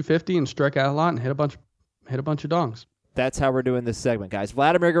hit 250 and strike out a lot and hit a bunch of dongs. That's how we're doing this segment, guys.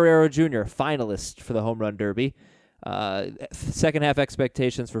 Vladimir Guerrero Jr., finalist for the home run derby. Second half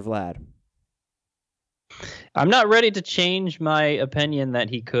expectations for Vlad. I'm not ready to change my opinion that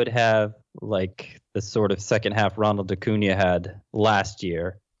he could have like the sort of second half Ronald Acuna had last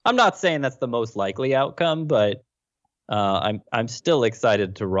year. I'm not saying that's the most likely outcome, but I'm still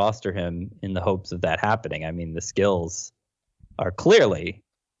excited to roster him in the hopes of that happening. I mean, the skills are clearly,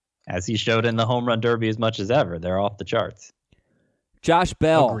 as he showed in the home run derby as much as ever, they're off the charts. Josh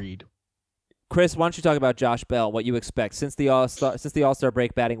Bell. Agreed. Chris, why don't you talk about Josh Bell, what you expect since the All-Star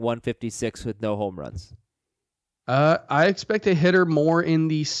break, batting 156 with no home runs? I expect a hitter more in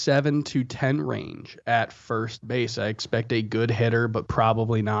the 7 to 10 range at first base. I expect a good hitter, but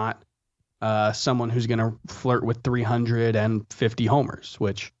probably not someone who's going to flirt with 350 homers,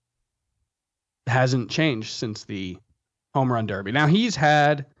 which hasn't changed since the home run derby. Now, he's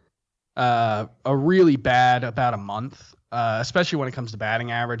had a really bad about a month, especially when it comes to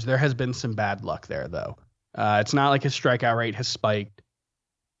batting average. There has been some bad luck there, though. It's not like his strikeout rate has spiked.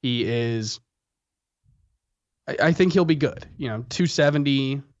 He is... I think he'll be good.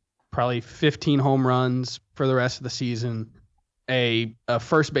 270, probably 15 home runs for the rest of the season. A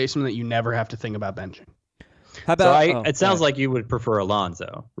first baseman that you never have to think about benching. How about? It sounds like you would prefer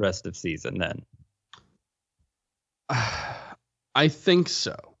Alonso rest of season then. I think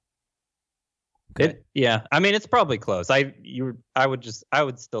so. Okay. Yeah. I mean, it's probably close. I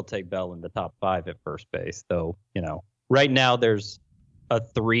would still take Bell in the top 5 at first base, though. Right now there's a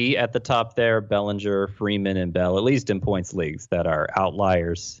 3 at the top there: Bellinger, Freeman, and Bell, at least in points leagues that are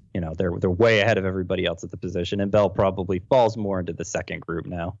outliers. They're way ahead of everybody else at the position, and Bell probably falls more into the second group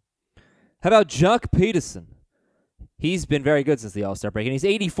now. How about Jock Peterson? He's been very good since the All-Star break, and he's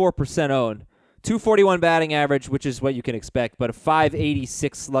 84% owned. 241 batting average, which is what you can expect, but a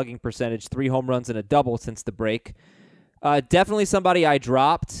 586 slugging percentage, 3 home runs and a double since the break. Definitely somebody I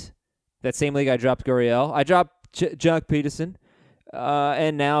dropped. That same league I dropped Gurriel. I dropped Jock Peterson.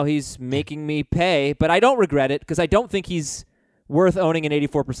 And now he's making me pay, but I don't regret it because I don't think he's worth owning in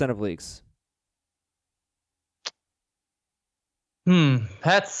 84% of leagues.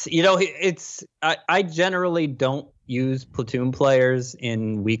 That's, I generally don't use platoon players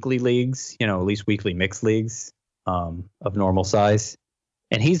in weekly leagues, at least weekly mixed leagues of normal size.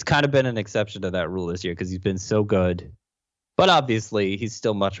 And he's kind of been an exception to that rule this year because he's been so good. But obviously, he's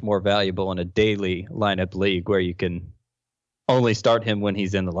still much more valuable in a daily lineup league where you can only start him when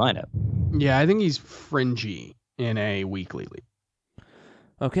he's in the lineup. Yeah, I think he's fringy in a weekly league.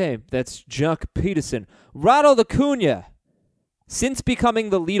 Okay, that's Jock Peterson. Ronald Acuna, since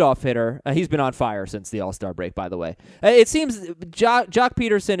becoming the leadoff hitter, he's been on fire since the All-Star break, by the way. It seems Jock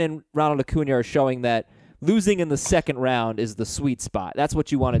Peterson and Ronald Acuna are showing that losing in the second round is the sweet spot. That's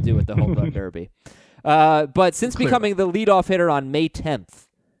what you want to do at the home run derby. But since becoming the leadoff hitter on May 10th,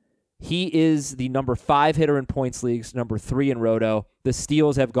 he is the number 5 hitter in points leagues, number 3 in Roto. The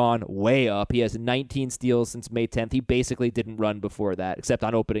steals have gone way up. He has 19 steals since May 10th. He basically didn't run before that, except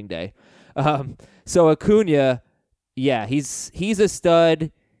on opening day. So Acuna, yeah, he's a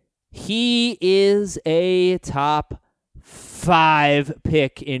stud. He is a top 5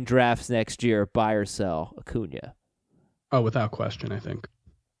 pick in drafts next year. Buy or sell, Acuna. Oh, without question, I think.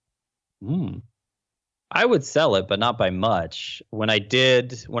 I would sell it, but not by much. When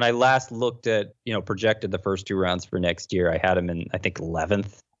I last looked at, projected the first 2 rounds for next year, I had him in, I think,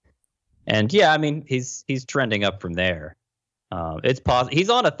 11th. And yeah, I mean, he's trending up from there. It's possible. He's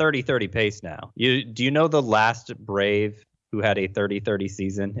on a 30-30 pace now. Do you know the last Brave who had a 30-30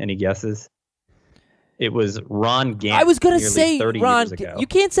 season? Any guesses? It was Ron Gant. I was going to say, 30 Ron, years ago. You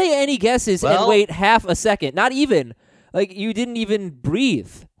can't say any guesses and wait half a second. Not even. Like, you didn't even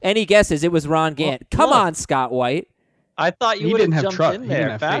breathe. Any guesses? It was Ron Gant. Come on, Scott White. I thought you would have jumped in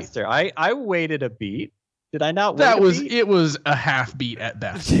there faster. I waited a beat. Did I not wait a beat? It was a half beat at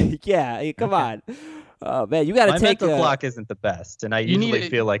best. Yeah, come on. Oh, man, you got to take... My mental clock isn't the best, and I usually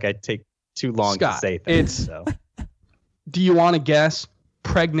feel like I take too long to say things. do you want to guess?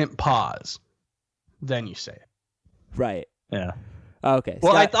 Pregnant pause. Then you say it. Right. Yeah. Okay.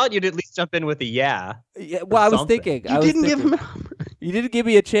 Well, Scott, I thought you'd at least jump in with a yeah. Yeah, well, I was thinking. You didn't give him a number. You didn't give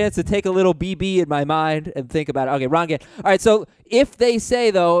me a chance to take a little BB in my mind and think about it. Okay, Ron Gann. All right, so if they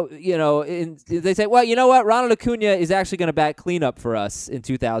say, though, they say, well, you know what? Ronald Acuna is actually going to bat cleanup for us in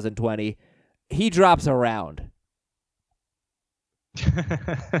 2020. He drops a round.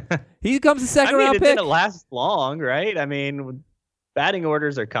 He becomes a second-round pick. It didn't last long, right? I mean, batting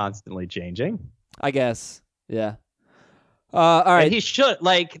orders are constantly changing. I guess, yeah. All right. And he should,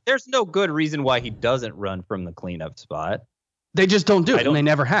 there's no good reason why he doesn't run from the cleanup spot. They just don't do it, and they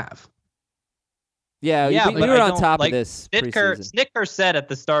never have. Yeah, we were on top of this Snitker said at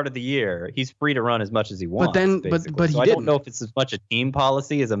the start of the year he's free to run as much as he wants. But he I don't know if it's as much a team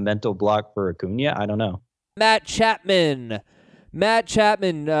policy as a mental block for Acuna. I don't know. Matt Chapman,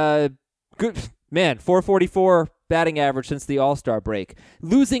 good man, 444 batting average since the All-Star break.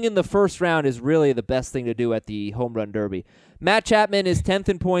 Losing in the first round is really the best thing to do at the Home Run Derby. Matt Chapman is 10th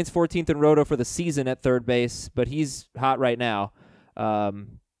in points, 14th in roto for the season at third base, but he's hot right now.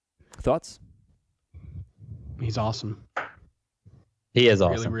 Thoughts? He's awesome. He is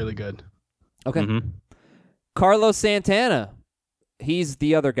awesome. Really, really good. Okay. Mm-hmm. Carlos Santana. He's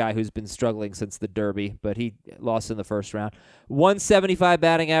the other guy who's been struggling since the Derby, but he lost in the first round. 175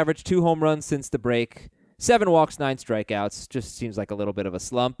 batting average, 2 home runs since the break, 7 walks, 9 strikeouts. Just seems like a little bit of a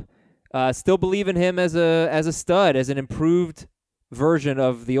slump. Still believe in him as a stud, as an improved version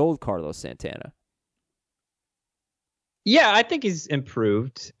of the old Carlos Santana. Yeah, I think he's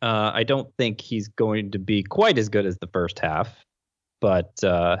improved. I don't think he's going to be quite as good as the first half, but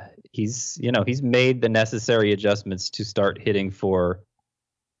he's made the necessary adjustments to start hitting for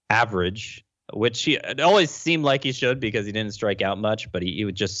average, which it always seemed like he should because he didn't strike out much, but he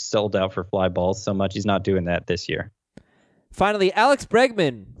would just sold out for fly balls so much. He's not doing that this year. Finally, Alex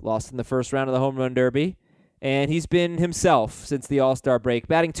Bregman lost in the first round of the Home Run Derby, and he's been himself since the All-Star break,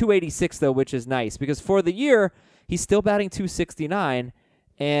 batting .286 though, which is nice because for the year he's still batting .269,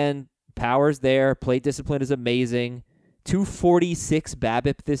 and power's there. Plate discipline is amazing. 246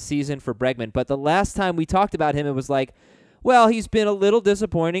 BABIP this season for Bregman. But the last time we talked about him, it was like, well, he's been a little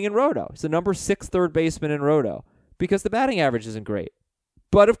disappointing in roto. He's the number 6 third baseman in roto because the batting average isn't great.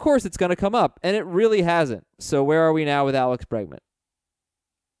 But, of course, it's going to come up, and it really hasn't. So where are we now with Alex Bregman?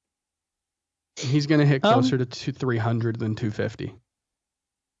 He's going to hit closer to 300 than 250.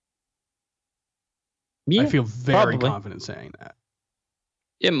 Yeah, I feel very confident saying that.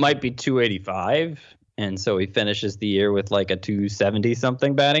 It might be 285, and so he finishes the year with like a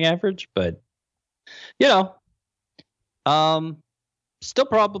 270-something batting average. But, still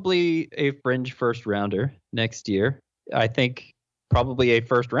probably a fringe first-rounder next year. I think probably a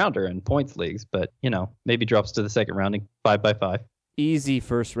first-rounder in points leagues, but, maybe drops to the second round 5x5. Easy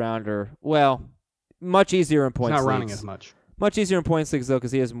first-rounder. Well, much easier in points leagues. He's not running as much. Much easier in points leagues, though,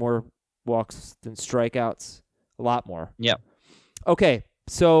 because he has more walks than strikeouts. A lot more. Yep. Okay,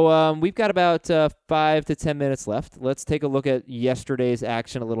 so we've got about 5 to 10 minutes left. Let's take a look at yesterday's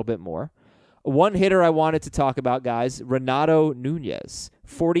action a little bit more. One hitter I wanted to talk about, guys, Renato Nunez,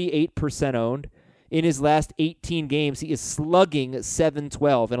 48% owned. In his last 18 games, he is slugging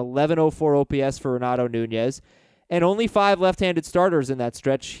 .712, an 1104 OPS for Renato Nunez, and only 5 left-handed starters in that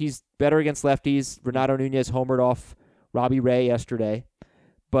stretch. He's better against lefties. Renato Nunez homered off Robbie Ray yesterday.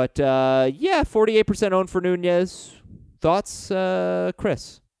 But, 48% owned for Nunez. Thoughts,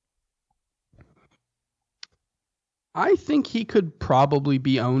 Chris? I think he could probably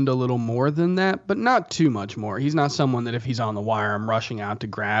be owned a little more than that, but not too much more. He's not someone that if he's on the wire, I'm rushing out to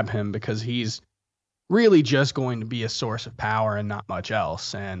grab him because he's really just going to be a source of power and not much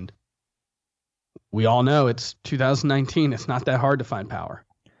else. And we all know it's 2019. It's not that hard to find power.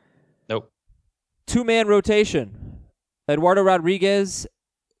 Nope. 2-man rotation. Eduardo Rodriguez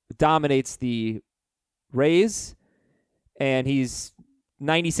dominates the Rays, and he's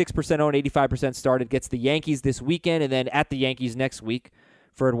 96% owned, 85% started, gets the Yankees this weekend, and then at the Yankees next week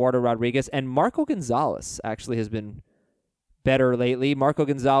for Eduardo Rodriguez. And Marco Gonzalez actually has been better lately. Marco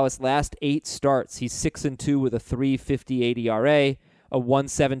Gonzalez, last 8 starts, he's 6-2 with a 3.58 ERA, a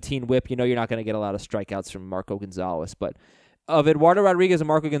 1.17 whip. You know you're not going to get a lot of strikeouts from Marco Gonzalez, but of Eduardo Rodriguez and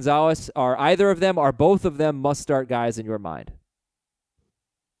Marco Gonzalez, are both of them must-start guys in your mind?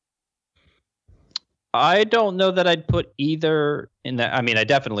 I don't know that I'd put either in that. I mean, I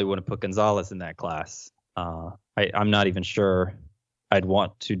definitely wouldn't put Gonzalez in that class. I'm not even sure I'd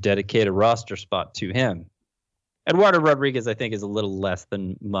want to dedicate a roster spot to him. Eduardo Rodriguez, I think, is a little less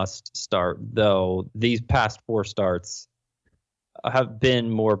than must start, though these past 4 starts have been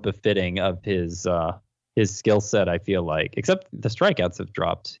more befitting of his his skill set, I feel like, except the strikeouts have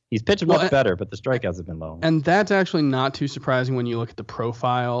dropped. He's pitched much better, but the strikeouts have been low. And that's actually not too surprising when you look at the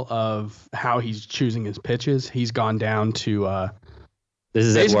profile of how he's choosing his pitches. He's gone down to this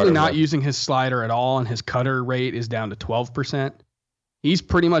is basically not using his slider at all, and his cutter rate is down to 12%. He's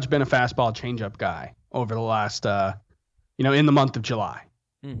pretty much been a fastball changeup guy over the last, in the month of July.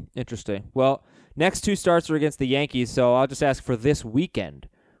 Interesting. Well, next 2 starts are against the Yankees, so I'll just ask for this weekend.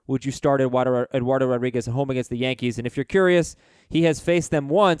 Would you start Eduardo Rodriguez at home against the Yankees? And if you're curious, he has faced them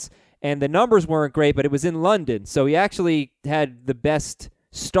once, and the numbers weren't great, but it was in London. So he actually had the best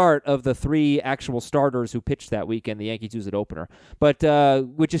start of the 3 actual starters who pitched that weekend. The Yankees use an opener. But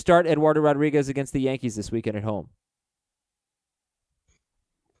would you start Eduardo Rodriguez against the Yankees this weekend at home?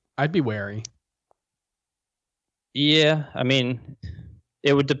 I'd be wary. Yeah, I mean,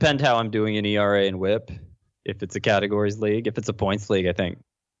 it would depend how I'm doing in ERA and WHIP. If it's a categories league. If it's a points league, I think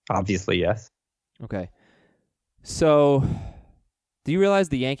obviously yes. Okay. So, do you realize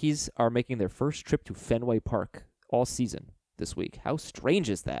the Yankees are making their first trip to Fenway Park all season this week? How strange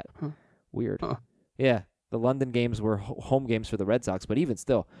is that? Weird. Yeah, the London games were home games for the Red Sox, but even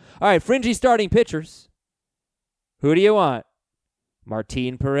still. All right, fringy starting pitchers. Who do you want?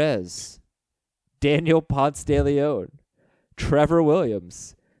 Martin Perez, Daniel Ponce de Leon, Trevor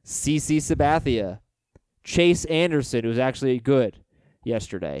Williams, CC Sabathia, Chase Anderson, who's actually good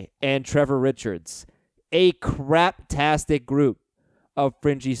yesterday, and Trevor Richards. A crap-tastic group of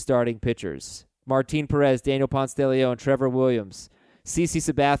fringy starting pitchers. Martin Perez, Daniel Ponce de Leon, Trevor Williams, CC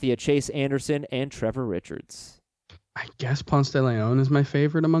Sabathia, Chase Anderson, and Trevor Richards. I guess Ponce de Leon is my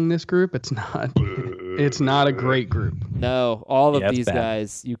favorite among this group. It's not. It's not a great group. No, all of these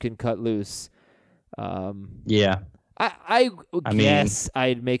guys you can cut loose. Yeah. I guess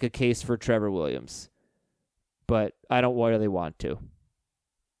I'd make a case for Trevor Williams, but I don't really want to.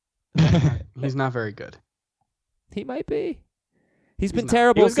 He's not very good. He might be. He's been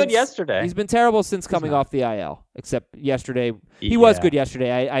terrible. He was good yesterday. He's been terrible since coming off the IL, except yesterday. He was good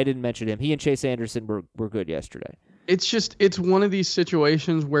yesterday. I didn't mention him. He and Chase Anderson were good yesterday. It's one of these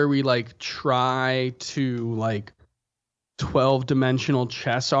situations where we try to 12-dimensional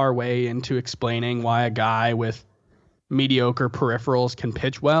chess our way into explaining why a guy with mediocre peripherals can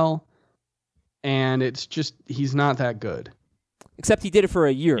pitch well, and it's just he's not that good. Except he did it for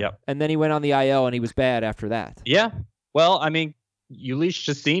a year, and then he went on the IL and he was bad after that. Yeah. Well, I mean, Yuli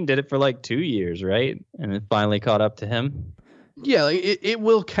Chacin did it for 2 years, right? And it finally caught up to him. Yeah, it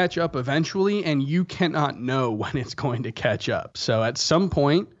will catch up eventually, and you cannot know when it's going to catch up. So at some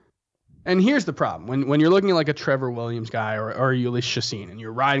point, and here's the problem. When you're looking at a Trevor Williams guy or Yuli Chacin, and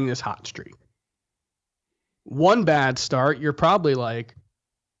you're riding this hot streak, one bad start, you're probably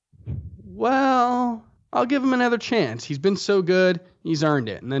well, I'll give him another chance. He's been so good, he's earned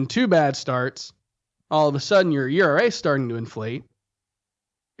it. And then 2 bad starts, all of a sudden your ERA is starting to inflate.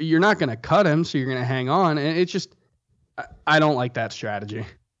 You're not going to cut him, so you're going to hang on. And it's just, I don't like that strategy.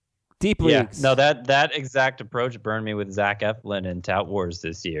 Deep leagues. No, that exact approach burned me with Zach Eflin in Tout Wars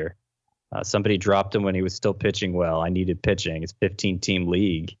this year. Somebody dropped him when he was still pitching well. I needed pitching. It's a 15-team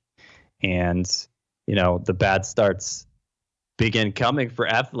league. And, the bad starts began coming for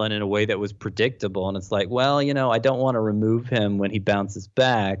Eflin in a way that was predictable. And it's I don't want to remove him when he bounces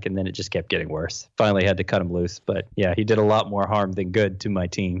back. And then it just kept getting worse. Finally had to cut him loose. But, yeah, he did a lot more harm than good to my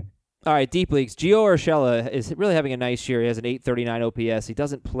team. All right, deep leagues. Gio Urshela is really having a nice year. He has an 839 OPS. He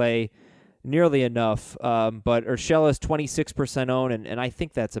doesn't play nearly enough, but Urshela is 26% owned, and I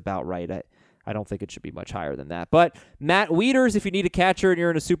think that's about right. I don't think it should be much higher than that. But Matt Wieters, if you need a catcher and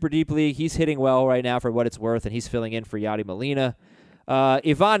you're in a super deep league, he's hitting well right now for what it's worth, and he's filling in for Yadi Molina.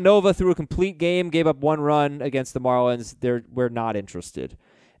 Ivan Nova threw a complete game, gave up 1 run against the Marlins. We're not interested.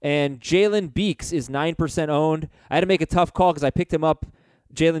 And Jalen Beeks is 9% owned. I had to make a tough call because I picked him up,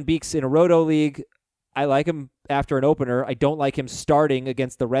 Jalen Beeks, in a Roto League. I like him after an opener. I don't like him starting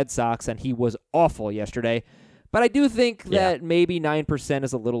against the Red Sox, and he was awful yesterday. But I do think that maybe 9%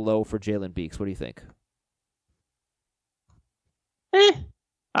 is a little low for Jalen Beeks. What do you think?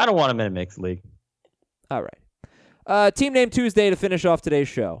 I don't want him in a mixed league. All right. Team Name Tuesday to finish off today's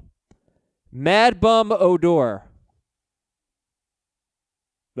show. Mad Bum Odor.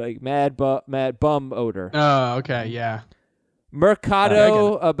 Mad Bum Odor. Oh, okay, yeah.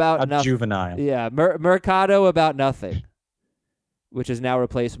 Mercado about nothing. Juvenile. Yeah, Mercado about nothing, which has now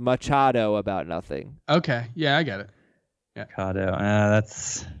replaced Machado about nothing. Okay, yeah, I get it. Yeah. Mercado,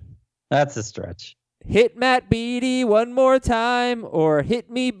 that's a stretch. Hit Matt Beatty one more time, or hit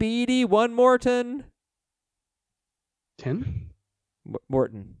me Beatty one more ton.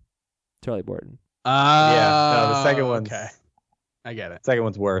 Morton. Charlie Morton. Yeah, no, the second one's... Okay. I get it. Second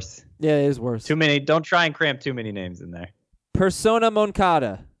one's worse. Yeah, it is worse. Too many. Don't try and cramp too many names in there. Persona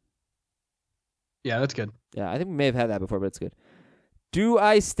Moncada. Yeah, that's good. Yeah, I think we may have had that before, but it's good. Do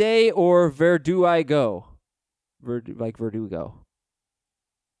I stay or where do I go? Like Verdugo.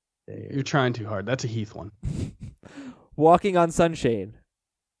 You're trying too hard. That's a Heath one. Walking on Sunshine.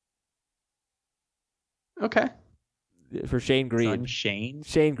 Okay. For Shane Green. Shane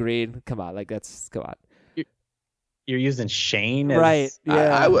Green. Come on, come on. You're using Shane as, right.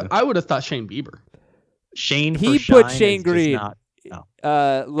 Yeah. I would have thought Shane Bieber. Shane. He for put Shane Green.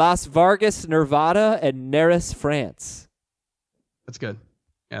 Las Vargas, Nevada, and Neris, France. That's good.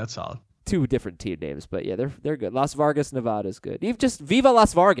 Yeah, that's solid. 2 different team names, but yeah, they're good. Las Vargas, Nevada is good. Even just Viva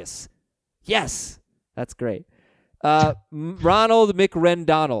Las Vargas. Yes, that's great. Ronald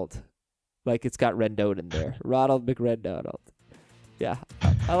McRendonald, like it's got Rendon in there. Ronald McRendonald. Yeah,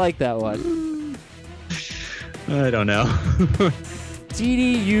 I like that one. I don't know.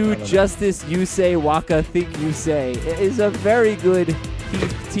 TDU Justice You Say Waka Think You Say. It is a very good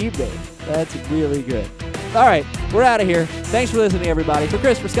team name. That's really good. All right, we're out of here. Thanks for listening, everybody. For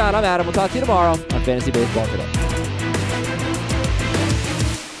Chris, for Scott, I'm Adam. We'll talk to you tomorrow on Fantasy Baseball Today.